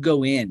 you have to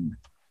go in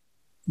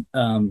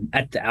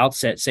at the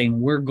outset saying,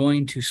 we're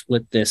going to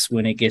split this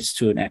when it gets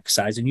to an X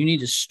size. And you need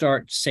to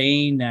start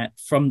saying that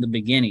from the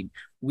beginning.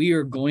 We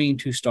are going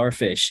to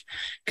starfish.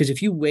 Because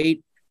if you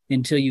wait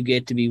until you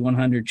get to be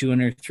 100,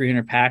 200,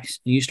 300 packs,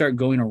 and you start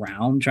going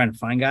around trying to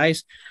find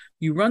guys,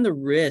 you run the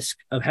risk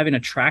of having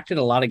attracted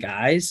a lot of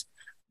guys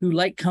who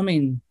like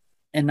coming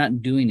and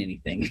not doing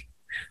anything,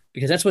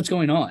 because that's what's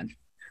going on.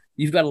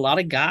 You've got a lot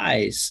of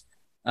guys.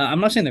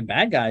 I'm not saying they're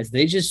bad guys.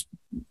 They just,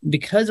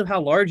 because of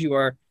how large you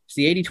are, it's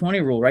the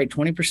 80-20 rule, right?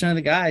 20% of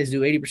the guys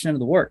do 80% of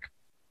the work.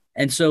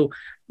 And so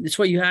that's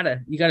why you got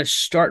to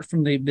start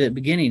from the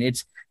beginning.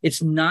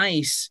 It's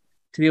nice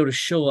to be able to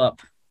show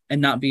up and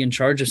not be in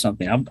charge of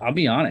something. I'll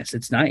be honest.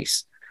 It's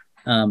nice.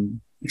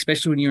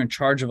 Especially when you're in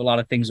charge of a lot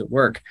of things at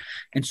work.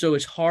 And so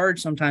it's hard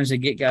sometimes to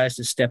get guys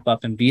to step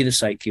up and be the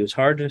site Q. It's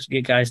hard to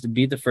get guys to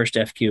be the first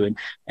FQ.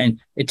 And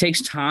it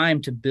takes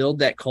time to build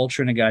that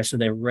culture in a guy so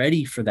they're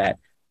ready for that.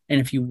 And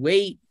if you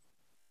wait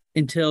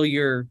until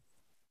you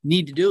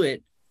need to do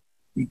it,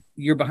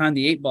 you're behind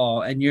the 8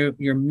 ball, and you're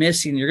going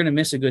to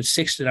miss a good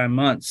 6 to 9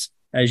 months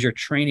as you're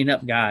training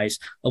up guys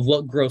of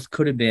what growth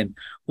could have been.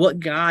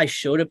 What guy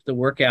showed up at the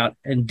workout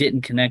and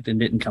didn't connect and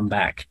didn't come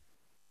back?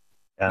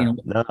 Yeah,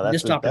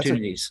 missed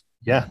opportunities.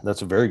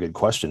 That's a very good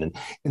question.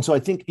 And so I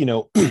think,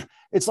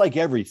 it's like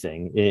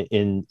everything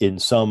in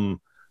some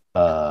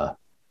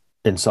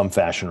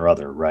fashion or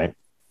other, right?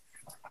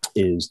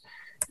 Is,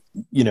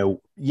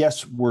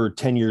 yes, we're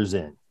 10 years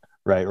in,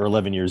 right? Or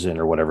 11 years in,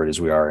 or whatever it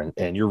is we are.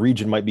 And your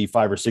region might be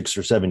 5 or 6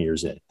 or 7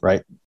 years in,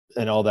 right?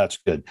 And all that's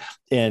good.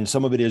 And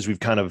some of it is we've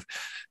kind of,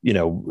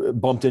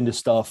 bumped into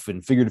stuff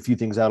and figured a few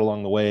things out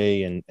along the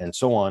way and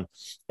so on.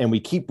 And we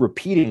keep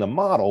repeating the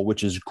model,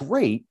 which is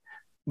great.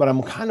 but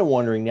I'm kind of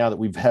wondering now that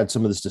we've had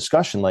some of this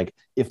discussion, like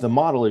if the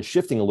model is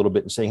shifting a little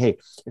bit and saying, hey,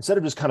 instead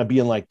of just kind of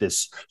being like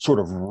this sort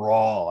of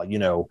raw,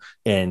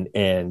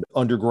 and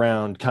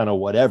underground kind of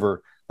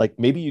whatever, like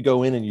maybe you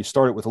go in and you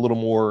start it with a little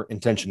more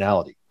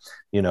intentionality,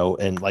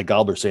 and like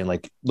Gabler's saying,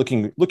 like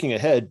looking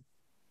ahead.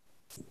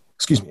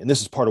 Excuse me. And this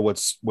is part of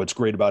what's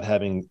great about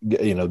having,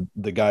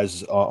 the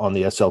guys on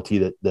the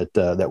SLT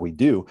that we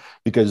do,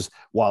 because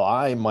while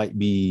I might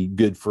be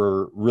good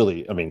for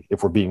really, I mean,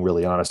 if we're being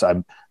really honest,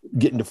 I'm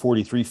getting to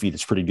 43 feet.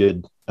 It's pretty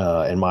good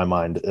in my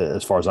mind,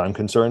 as far as I'm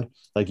concerned.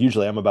 Like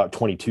usually I'm about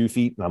 22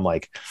 feet and I'm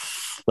like,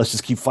 let's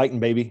just keep fighting,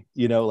 baby.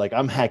 Like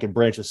I'm hacking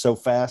branches so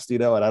fast,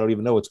 and I don't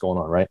even know what's going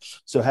on. Right.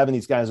 So having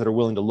these guys that are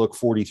willing to look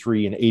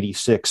 43 and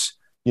 86,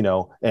 and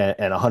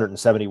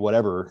 170,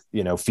 whatever,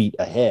 feet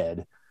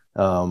ahead,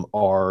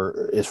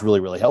 is really,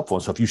 really helpful.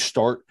 And so if you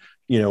start,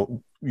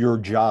 your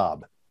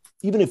job,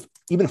 even if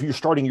you're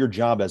starting your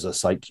job as a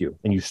site Q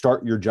and you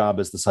start your job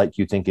as the site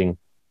Q thinking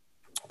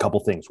a couple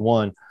things.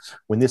 One,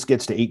 when this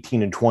gets to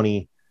 18 and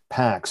 20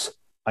 packs,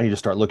 I need to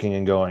start looking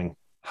and going,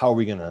 how are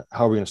we going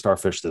to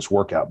starfish this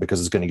workout? Because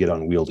it's going to get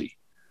unwieldy.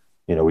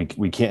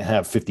 We can't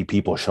have 50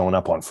 people showing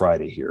up on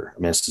Friday here. I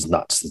mean, it's just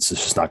nuts. It's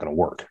just not going to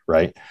work.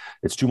 Right.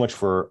 It's too much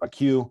for a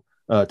Q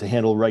to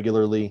handle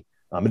regularly.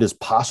 It is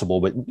possible,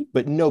 but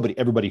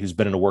everybody who's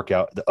been in a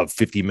workout of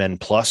 50 men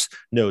plus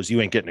knows you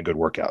ain't getting a good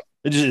workout.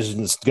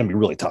 It's going to be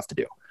really tough to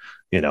do,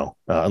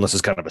 unless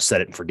it's kind of a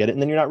set it and forget it.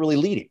 And then you're not really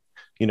leading,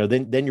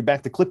 then you're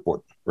back to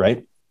clipboard.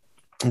 Right.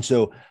 And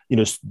so,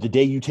 the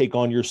day you take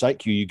on your site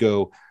Q, you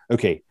go,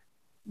 okay,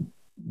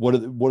 what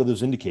are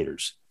those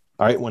indicators?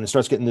 All right. When it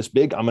starts getting this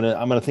big, I'm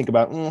going to think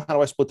about, how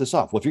do I split this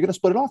off? Well, if you're going to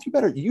split it off,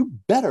 you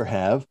better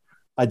have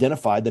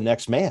identified the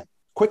next man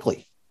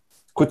quickly.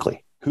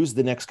 Who's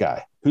the next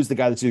guy? Who's the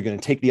guy that's either going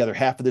to take the other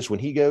half of this when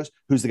he goes?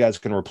 Who's the guy that's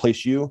going to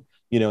replace you?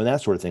 And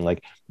that sort of thing.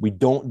 Like we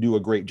don't do a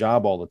great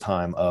job all the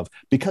time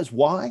because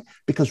why?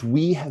 Because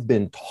we have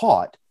been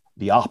taught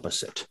the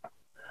opposite.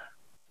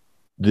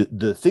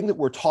 The thing that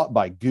we're taught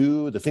by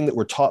GU, the thing that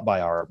we're taught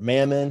by our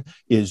mammon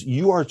is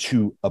you are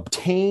to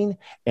obtain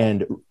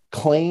and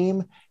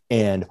claim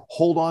and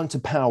hold on to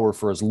power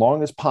for as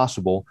long as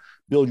possible,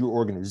 build your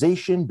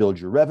organization, build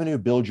your revenue,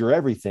 build your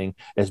everything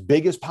as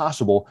big as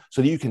possible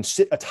so that you can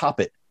sit atop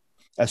it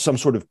as some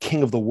sort of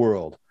king of the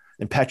world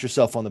and pat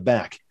yourself on the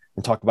back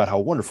and talk about how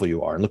wonderful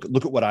you are. And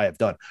look at what I have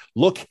done.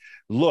 Look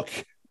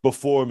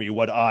before me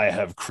what I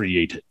have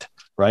created.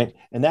 Right.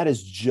 And that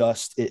is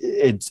just,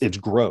 it's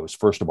gross,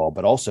 first of all,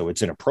 but also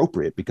it's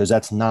inappropriate because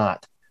that's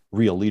not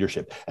real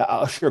leadership.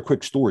 I'll share a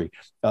quick story.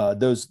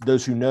 Those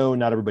who know,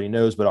 not everybody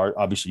knows, but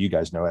obviously you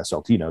guys know,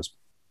 SLT knows,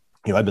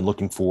 I've been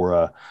looking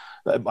for,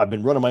 I've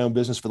been running my own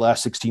business for the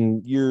last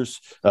 16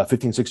 years,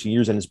 15, 16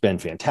 years, and it's been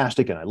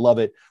fantastic. And I love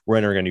it. We're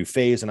entering a new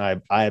phase. And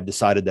I have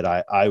decided that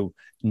I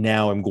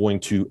now am going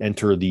to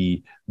enter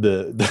the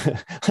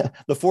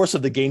force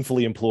of the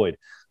gainfully employed.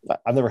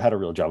 I've never had a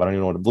real job. I don't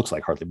even know what it looks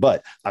like hardly,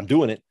 but I'm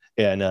doing it.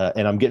 And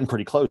I'm getting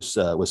pretty close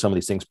with some of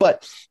these things.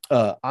 But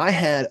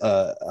I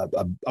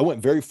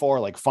went very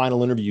far, like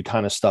final interview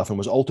kind of stuff, and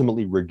was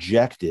ultimately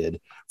rejected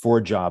for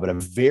a job at a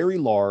very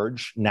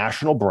large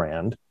national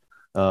brand.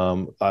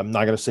 I'm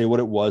not going to say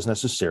what it was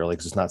necessarily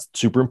because it's not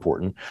super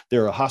important.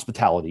 They're a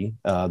hospitality.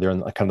 They're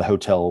in kind of the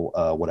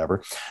hotel,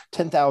 whatever,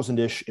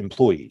 10,000-ish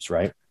employees,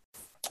 right?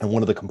 And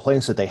one of the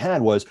complaints that they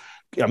had was,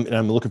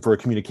 I'm looking for a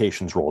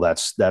communications role.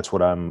 That's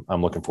what I'm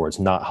looking for. It's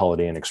not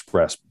Holiday Inn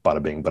Express,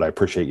 bada bing, but I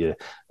appreciate you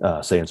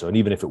saying so. And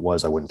even if it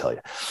was, I wouldn't tell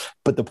you.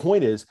 But the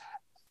point is,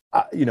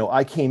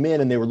 I came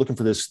in and they were looking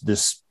for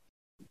this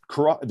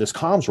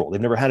comms role. They've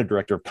never had a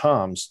director of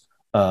comms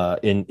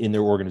in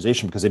their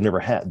organization because they've never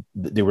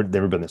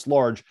been this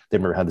large.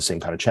 They've never had the same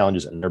kind of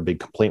challenges. And their big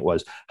complaint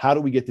was, how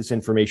do we get this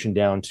information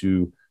down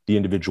to the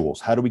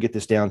individuals? How do we get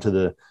this down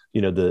to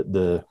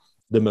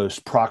the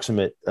most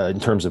proximate in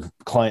terms of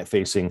client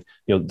facing,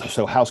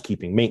 so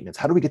housekeeping, maintenance,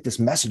 how do we get this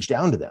message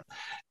down to them?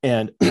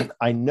 And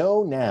I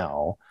know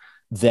now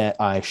that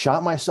I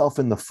shot myself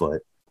in the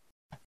foot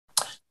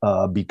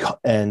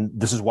and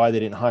this is why they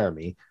didn't hire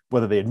me.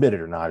 Whether they admit it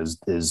or not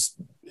is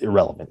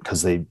irrelevant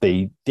because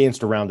they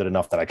danced around it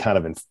enough that I kind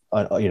of,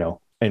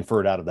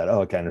 inferred out of that.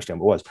 Oh, okay, I understand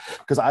what it was.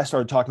 Because I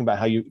started talking about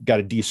how you got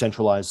to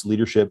decentralize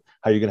leadership,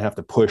 how you're going to have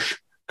to push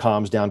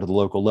comms down to the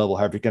local level,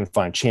 how you're going to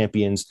find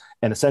champions.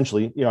 And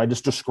essentially, I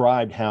just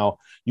described how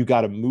you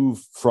got to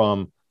move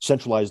from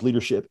centralized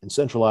leadership and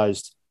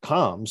centralized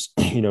comms,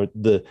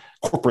 the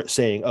corporate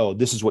saying, oh,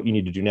 this is what you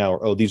need to do now,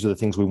 or, oh, these are the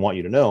things we want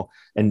you to know.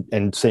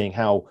 And saying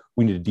how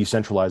we need to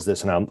decentralize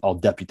this. And I'll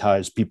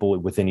deputize people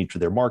within each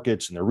of their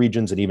markets and their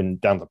regions and even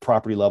down to the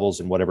property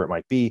levels and whatever it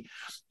might be.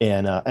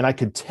 And I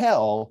could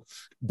tell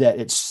that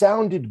it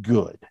sounded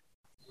good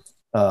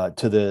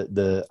to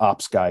the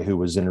ops guy who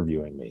was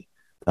interviewing me.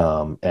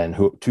 And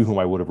to whom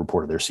I would have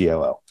reported their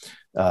COO.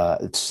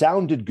 It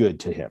sounded good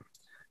to him.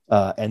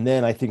 And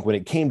then I think when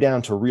it came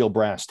down to real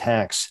brass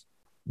tacks,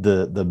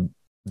 the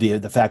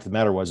fact of the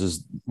matter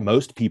is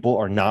most people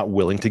are not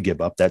willing to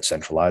give up that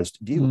centralized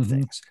view of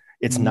things.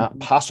 It's not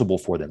possible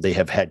for them. They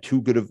have had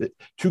too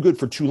good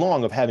for too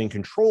long of having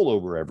control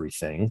over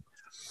everything.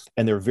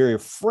 And they're very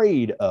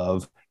afraid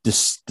of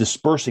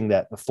dispersing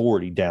that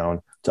authority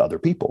down to other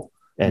people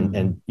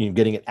and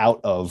getting it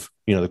out of,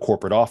 the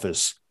corporate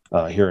office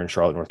here in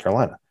Charlotte, North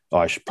Carolina.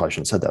 Oh, probably shouldn't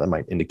have said that. That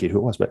might indicate who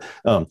it was, but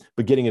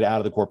getting it out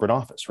of the corporate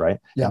office, right?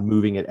 Yeah. And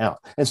moving it out,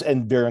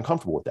 and very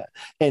uncomfortable with that.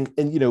 And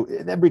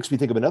that makes me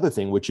think of another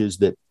thing, which is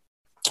that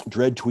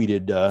Dredd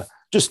tweeted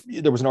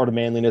there was an Art of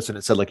Manliness, and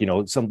it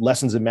said some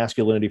lessons in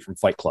masculinity from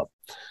Fight Club,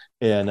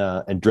 and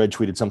Dredd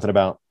tweeted something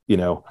about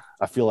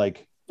I feel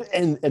like,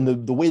 and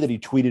the way that he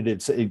tweeted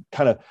it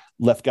kind of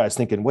left guys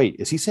thinking, wait,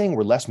 is he saying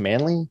we're less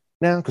manly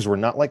now because we're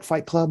not like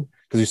Fight Club?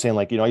 Because he's saying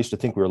I used to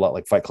think we were a lot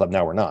like Fight Club,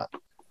 now we're not.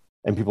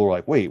 And people were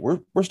like, wait, we're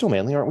still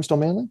manly. Aren't we still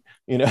manly?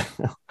 And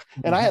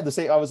I had to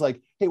say, I was like,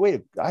 hey,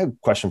 wait, I have a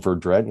question for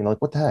Dredd,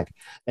 what the heck?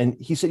 And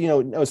he said, no,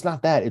 it's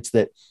not that. It's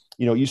that,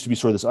 it used to be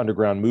sort of this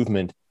underground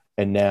movement.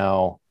 And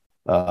now,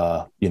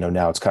 now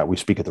it's we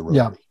speak at the rotary.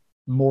 Yeah.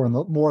 More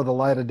of the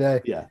light of day.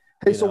 Yeah.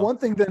 Hey, so one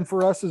thing then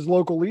for us as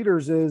local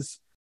leaders is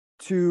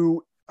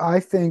I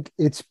think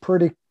it's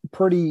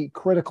pretty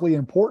critically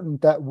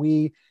important that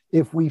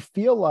if we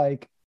feel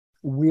like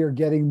we're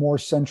getting more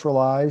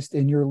centralized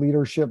in your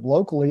leadership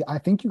locally, I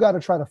think you got to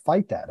try to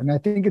fight that. And I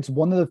think it's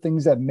one of the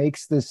things that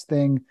makes this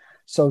thing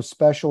so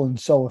special and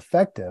so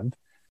effective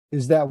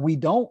is that we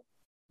don't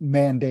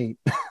mandate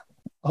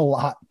a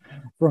lot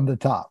from the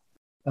top.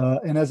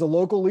 And as a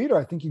local leader,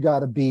 I think you got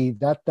to be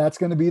that's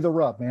going to be the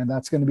rub, man.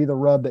 That's going to be the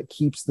rub that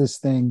keeps this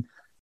thing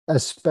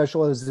as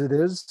special as it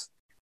is,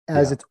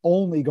 as it's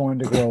only going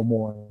to grow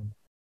more.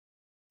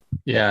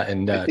 Yeah.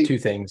 And two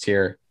things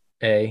here.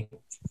 A,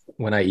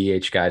 when I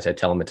EH guys, I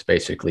tell them it's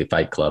basically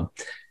Fight Club.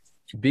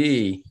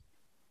 B,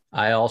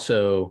 I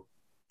also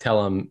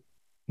tell them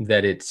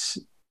that it's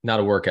not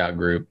a workout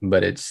group,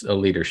 but it's a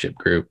leadership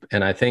group.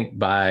 And I think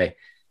by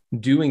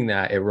doing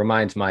that, it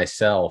reminds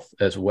myself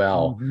as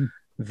well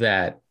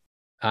that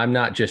I'm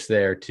not just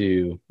there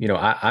to,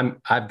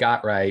 I've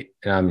got right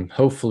and I'm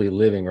hopefully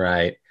living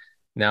right.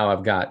 Now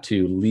I've got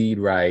to lead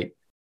right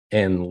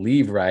and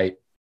leave right,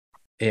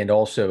 and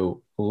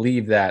also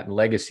leave that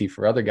legacy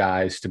for other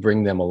guys to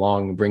bring them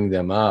along, bring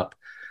them up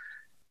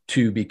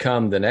to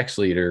become the next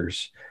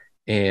leaders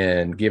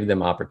and give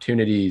them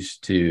opportunities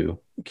to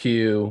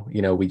Q.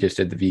 We just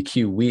did the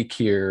VQ week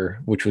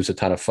here, which was a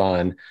ton of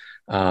fun,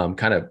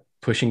 kind of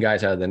pushing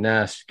guys out of the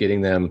nest,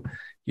 getting them,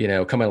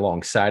 coming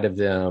alongside of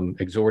them,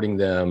 exhorting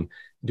them,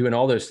 doing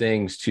all those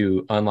things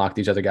to unlock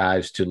these other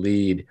guys to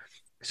lead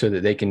so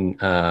that they can,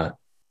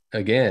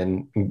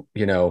 again,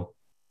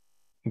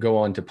 go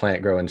on to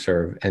plant, grow, and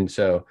serve. And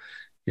so,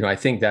 I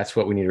think that's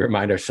what we need to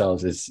remind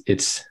ourselves is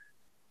it's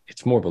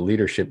more of a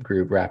leadership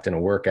group wrapped in a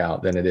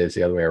workout than it is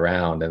the other way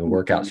around. And the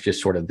workout's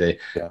just sort of the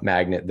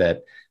magnet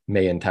that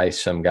may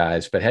entice some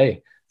guys. But hey,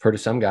 I've heard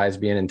of some guys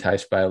being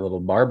enticed by a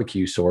little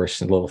barbecue source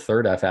and a little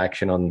third F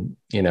action on,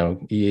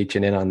 EH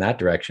and in on that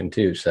direction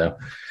too. So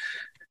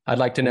I'd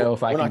like to know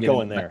if I can get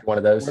going there. One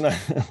of those.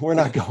 We're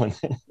not going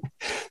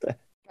there.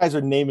 Guys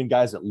are naming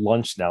guys at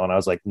lunch now. And I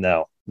was like,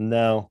 no,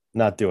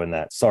 not doing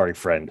that. Sorry,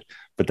 friend.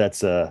 But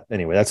that's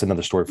anyway, that's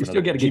another story. You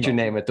still got to get your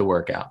name at the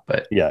workout,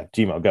 but yeah,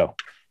 Gmo, go.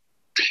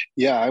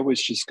 Yeah, I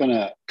was just going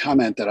to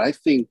comment that I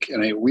think,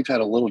 and we've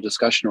had a little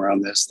discussion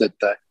around this, that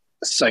the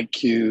Site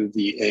Q,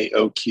 the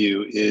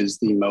AOQ is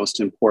the most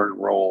important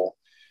role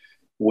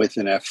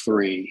within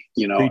F3.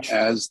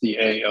 As the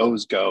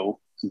AOs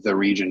go, the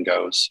region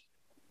goes.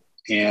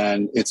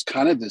 And it's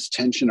kind of this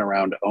tension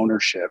around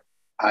ownership.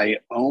 I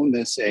own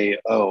this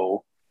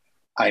AO,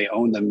 I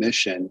own the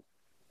mission,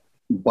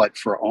 but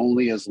for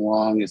only as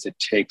long as it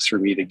takes for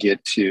me to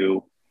get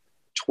to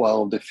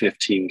 12 to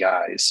 15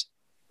 guys.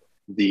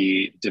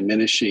 The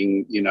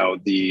diminishing,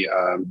 the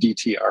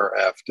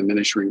DTRF,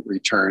 diminishing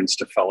returns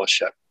to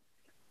fellowship.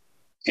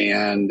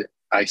 And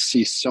I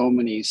see so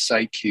many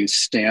Site Q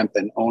stamp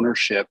an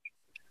ownership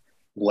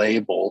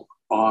label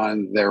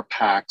on their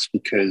packs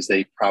because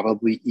they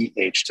probably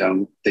EH'd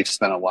them. They've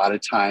spent a lot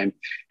of time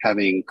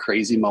having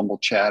crazy mumble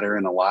chatter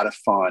and a lot of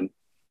fun.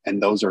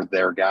 And those are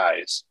their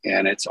guys.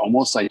 And it's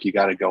almost like you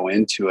got to go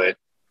into it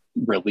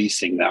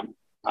releasing them.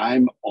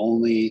 I'm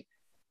only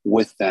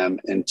with them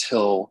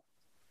until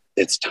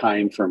it's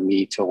time for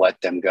me to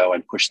let them go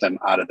and push them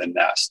out of the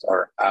nest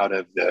or out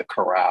of the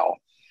corral,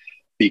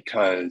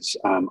 because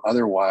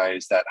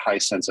otherwise that high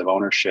sense of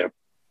ownership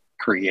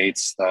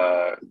creates some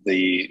of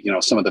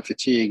the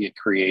fatigue. It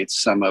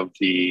creates some of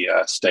the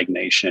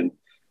stagnation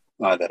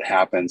that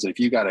happens. If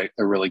you got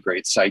a really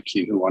great Site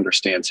Q who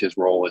understands his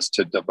role is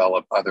to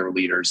develop other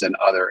leaders and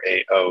other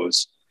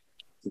AOs,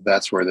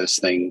 that's where this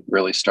thing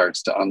really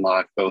starts to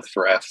unlock, both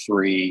for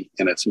F3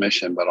 and its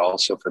mission, but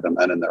also for the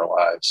men in their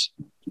lives.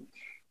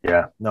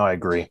 Yeah, no, I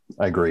agree.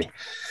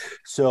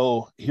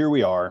 So here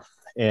we are.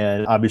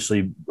 And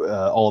obviously,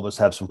 all of us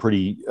have some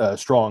pretty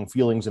strong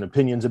feelings and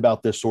opinions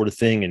about this sort of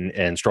thing,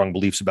 and strong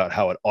beliefs about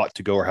how it ought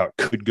to go or how it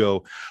could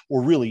go,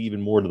 or really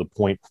even more to the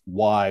point,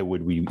 why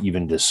would we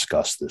even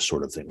discuss this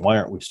sort of thing? Why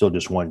aren't we still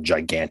just one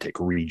gigantic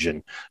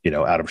region,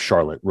 out of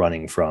Charlotte,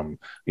 running from,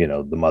 the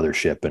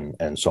mothership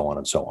and so on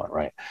and so on,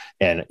 right?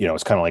 And,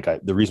 it's kind of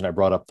like the reason I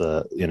brought up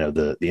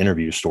the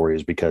interview story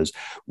is because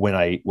when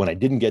I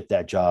didn't get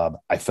that job,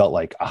 I felt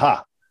like,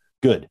 aha,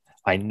 good.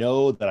 I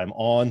know that I'm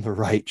on the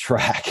right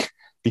track,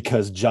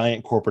 because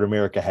giant corporate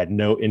America had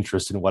no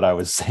interest in what I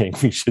was saying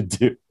we should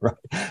do. Right.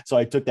 So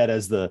I took that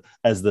as the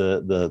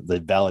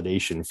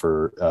validation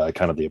for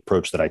kind of the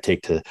approach that I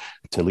take to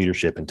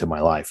leadership and to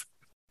my life.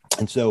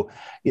 And so,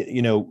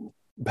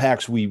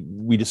 Pax, we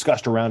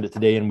discussed around it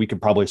today, and we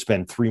could probably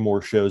spend 3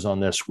 more shows on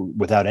this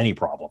without any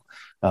problem,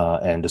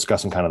 and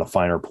discussing kind of the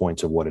finer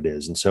points of what it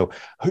is. And so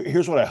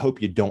here's what I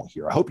hope you don't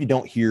hear. I hope you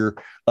don't hear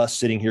us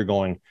sitting here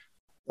going,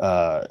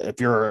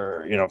 if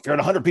you're in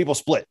 100 people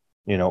split,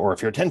 or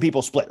if you're 10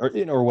 people split,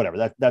 or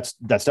whatever, that's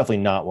definitely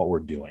not what we're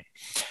doing.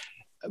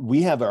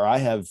 I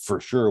have for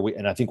sure,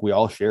 and I think we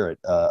all share it,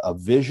 a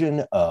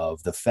vision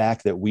of the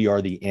fact that we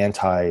are the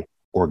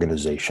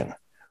anti-organization.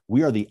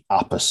 We are the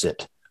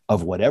opposite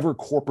of whatever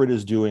corporate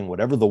is doing,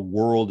 whatever the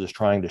world is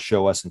trying to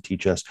show us and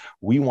teach us.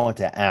 We want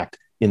to act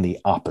in the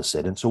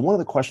opposite. And so one of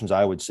the questions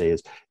I would say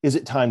is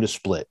it time to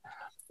split?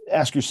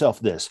 Ask yourself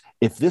this: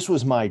 if this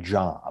was my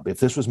job, if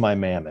this was my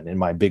mammon in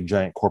my big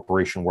giant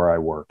corporation where I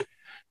work,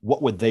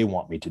 what would they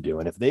want me to do?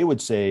 And if they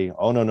would say,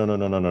 oh, no,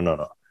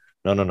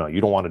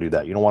 you don't want to do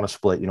that. You don't want to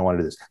split. You don't want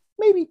to do this.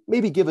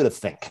 Maybe give it a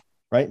think,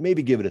 right?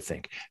 Maybe give it a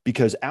think,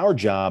 because our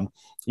job,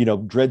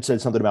 Dredd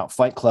said something about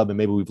Fight Club, and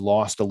maybe we've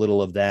lost a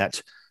little of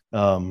that.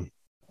 Yeah,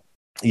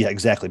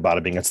 exactly.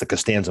 Bada bing. That's the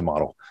Costanza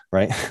model,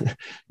 right?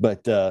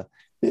 But,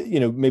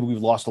 maybe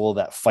we've lost a little of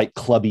that Fight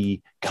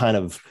Clubby kind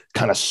of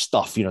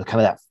stuff, kind of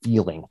that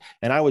feeling.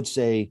 And I would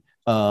say,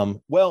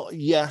 well,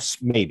 yes,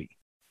 maybe.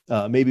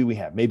 Maybe we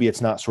have. Maybe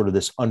it's not sort of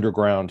this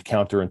underground,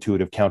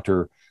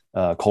 counterintuitive,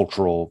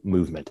 cultural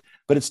movement,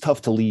 but it's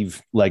tough to leave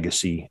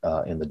legacy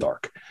in the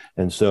dark.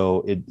 And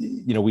so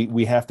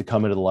we have to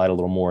come into the light a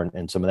little more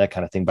and some of that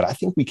kind of thing. But I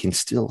think we can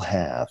still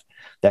have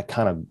that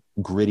kind of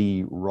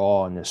gritty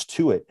rawness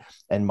to it.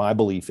 And my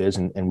belief is,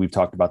 and we've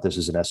talked about this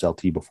as an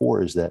SLT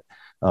before, is that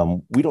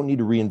we don't need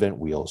to reinvent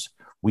wheels.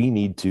 We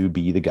need to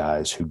be the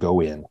guys who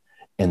go in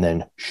and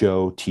then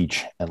show,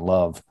 teach, and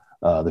love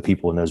the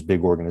people in those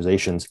big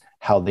organizations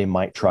how they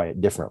might try it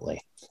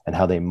differently, and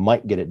how they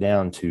might get it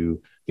down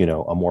to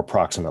a more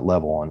proximate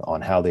level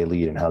on how they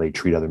lead and how they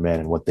treat other men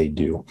and what they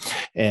do.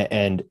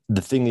 And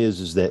the thing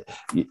is that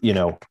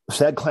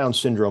sad clown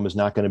syndrome is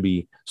not going to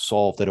be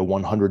solved at a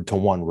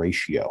 100-to-1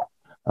 ratio.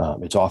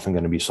 It's often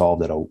going to be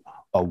solved at a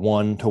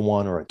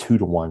 1-to-1 or a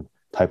 2-to-1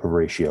 type of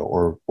ratio,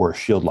 or a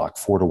shield lock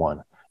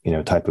 4-to-1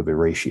 type of a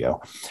ratio.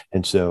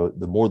 And so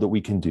the more that we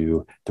can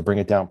do to bring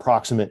it down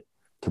proximate,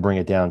 to bring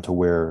it down to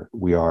where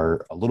we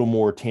are a little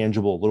more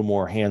tangible, a little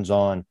more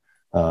hands-on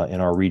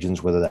in our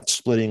regions, whether that's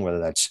splitting, whether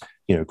that's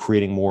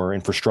creating more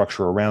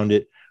infrastructure around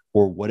it,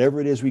 or whatever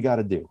it is we got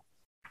to do.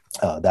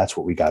 That's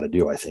what we got to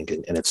do, I think.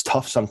 And it's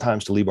tough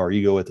sometimes to leave our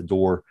ego at the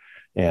door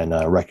and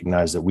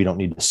recognize that we don't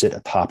need to sit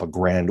atop a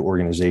grand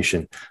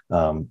organization,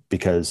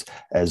 because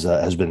as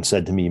has been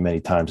said to me many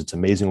times, it's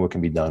amazing what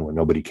can be done when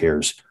nobody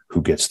cares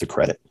who gets the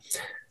credit.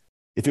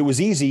 If it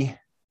was easy,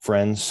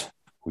 friends,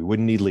 we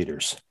wouldn't need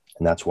leaders.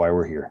 And that's why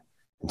we're here.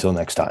 Until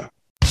next time.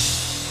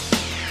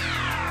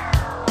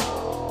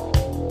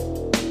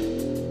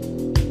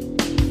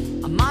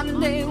 A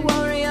Monday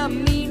warrior,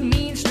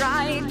 mean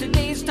stride.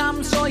 Today's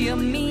Tom Sawyer,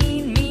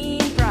 mean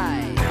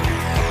pride.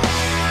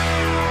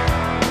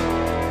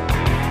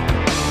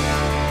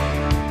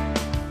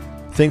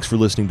 Thanks for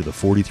listening to the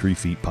 43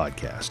 Feet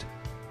podcast.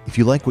 If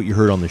you like what you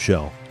heard on the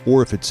show,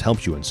 or if it's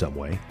helped you in some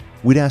way,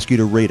 we'd ask you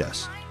to rate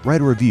us,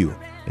 write a review,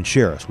 and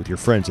share us with your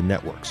friends and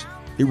networks.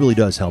 It really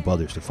does help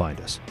others to find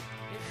us.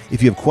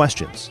 If you have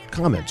questions,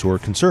 comments, or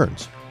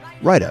concerns,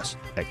 write us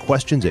at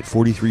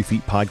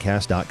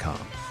questions@43feetpodcast.com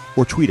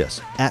or tweet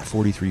us at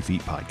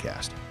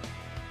 43feetpodcast.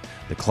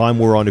 The climb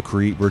we're on to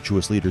create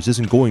virtuous leaders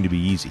isn't going to be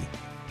easy,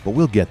 but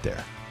we'll get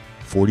there,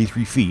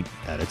 43 feet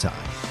at a time.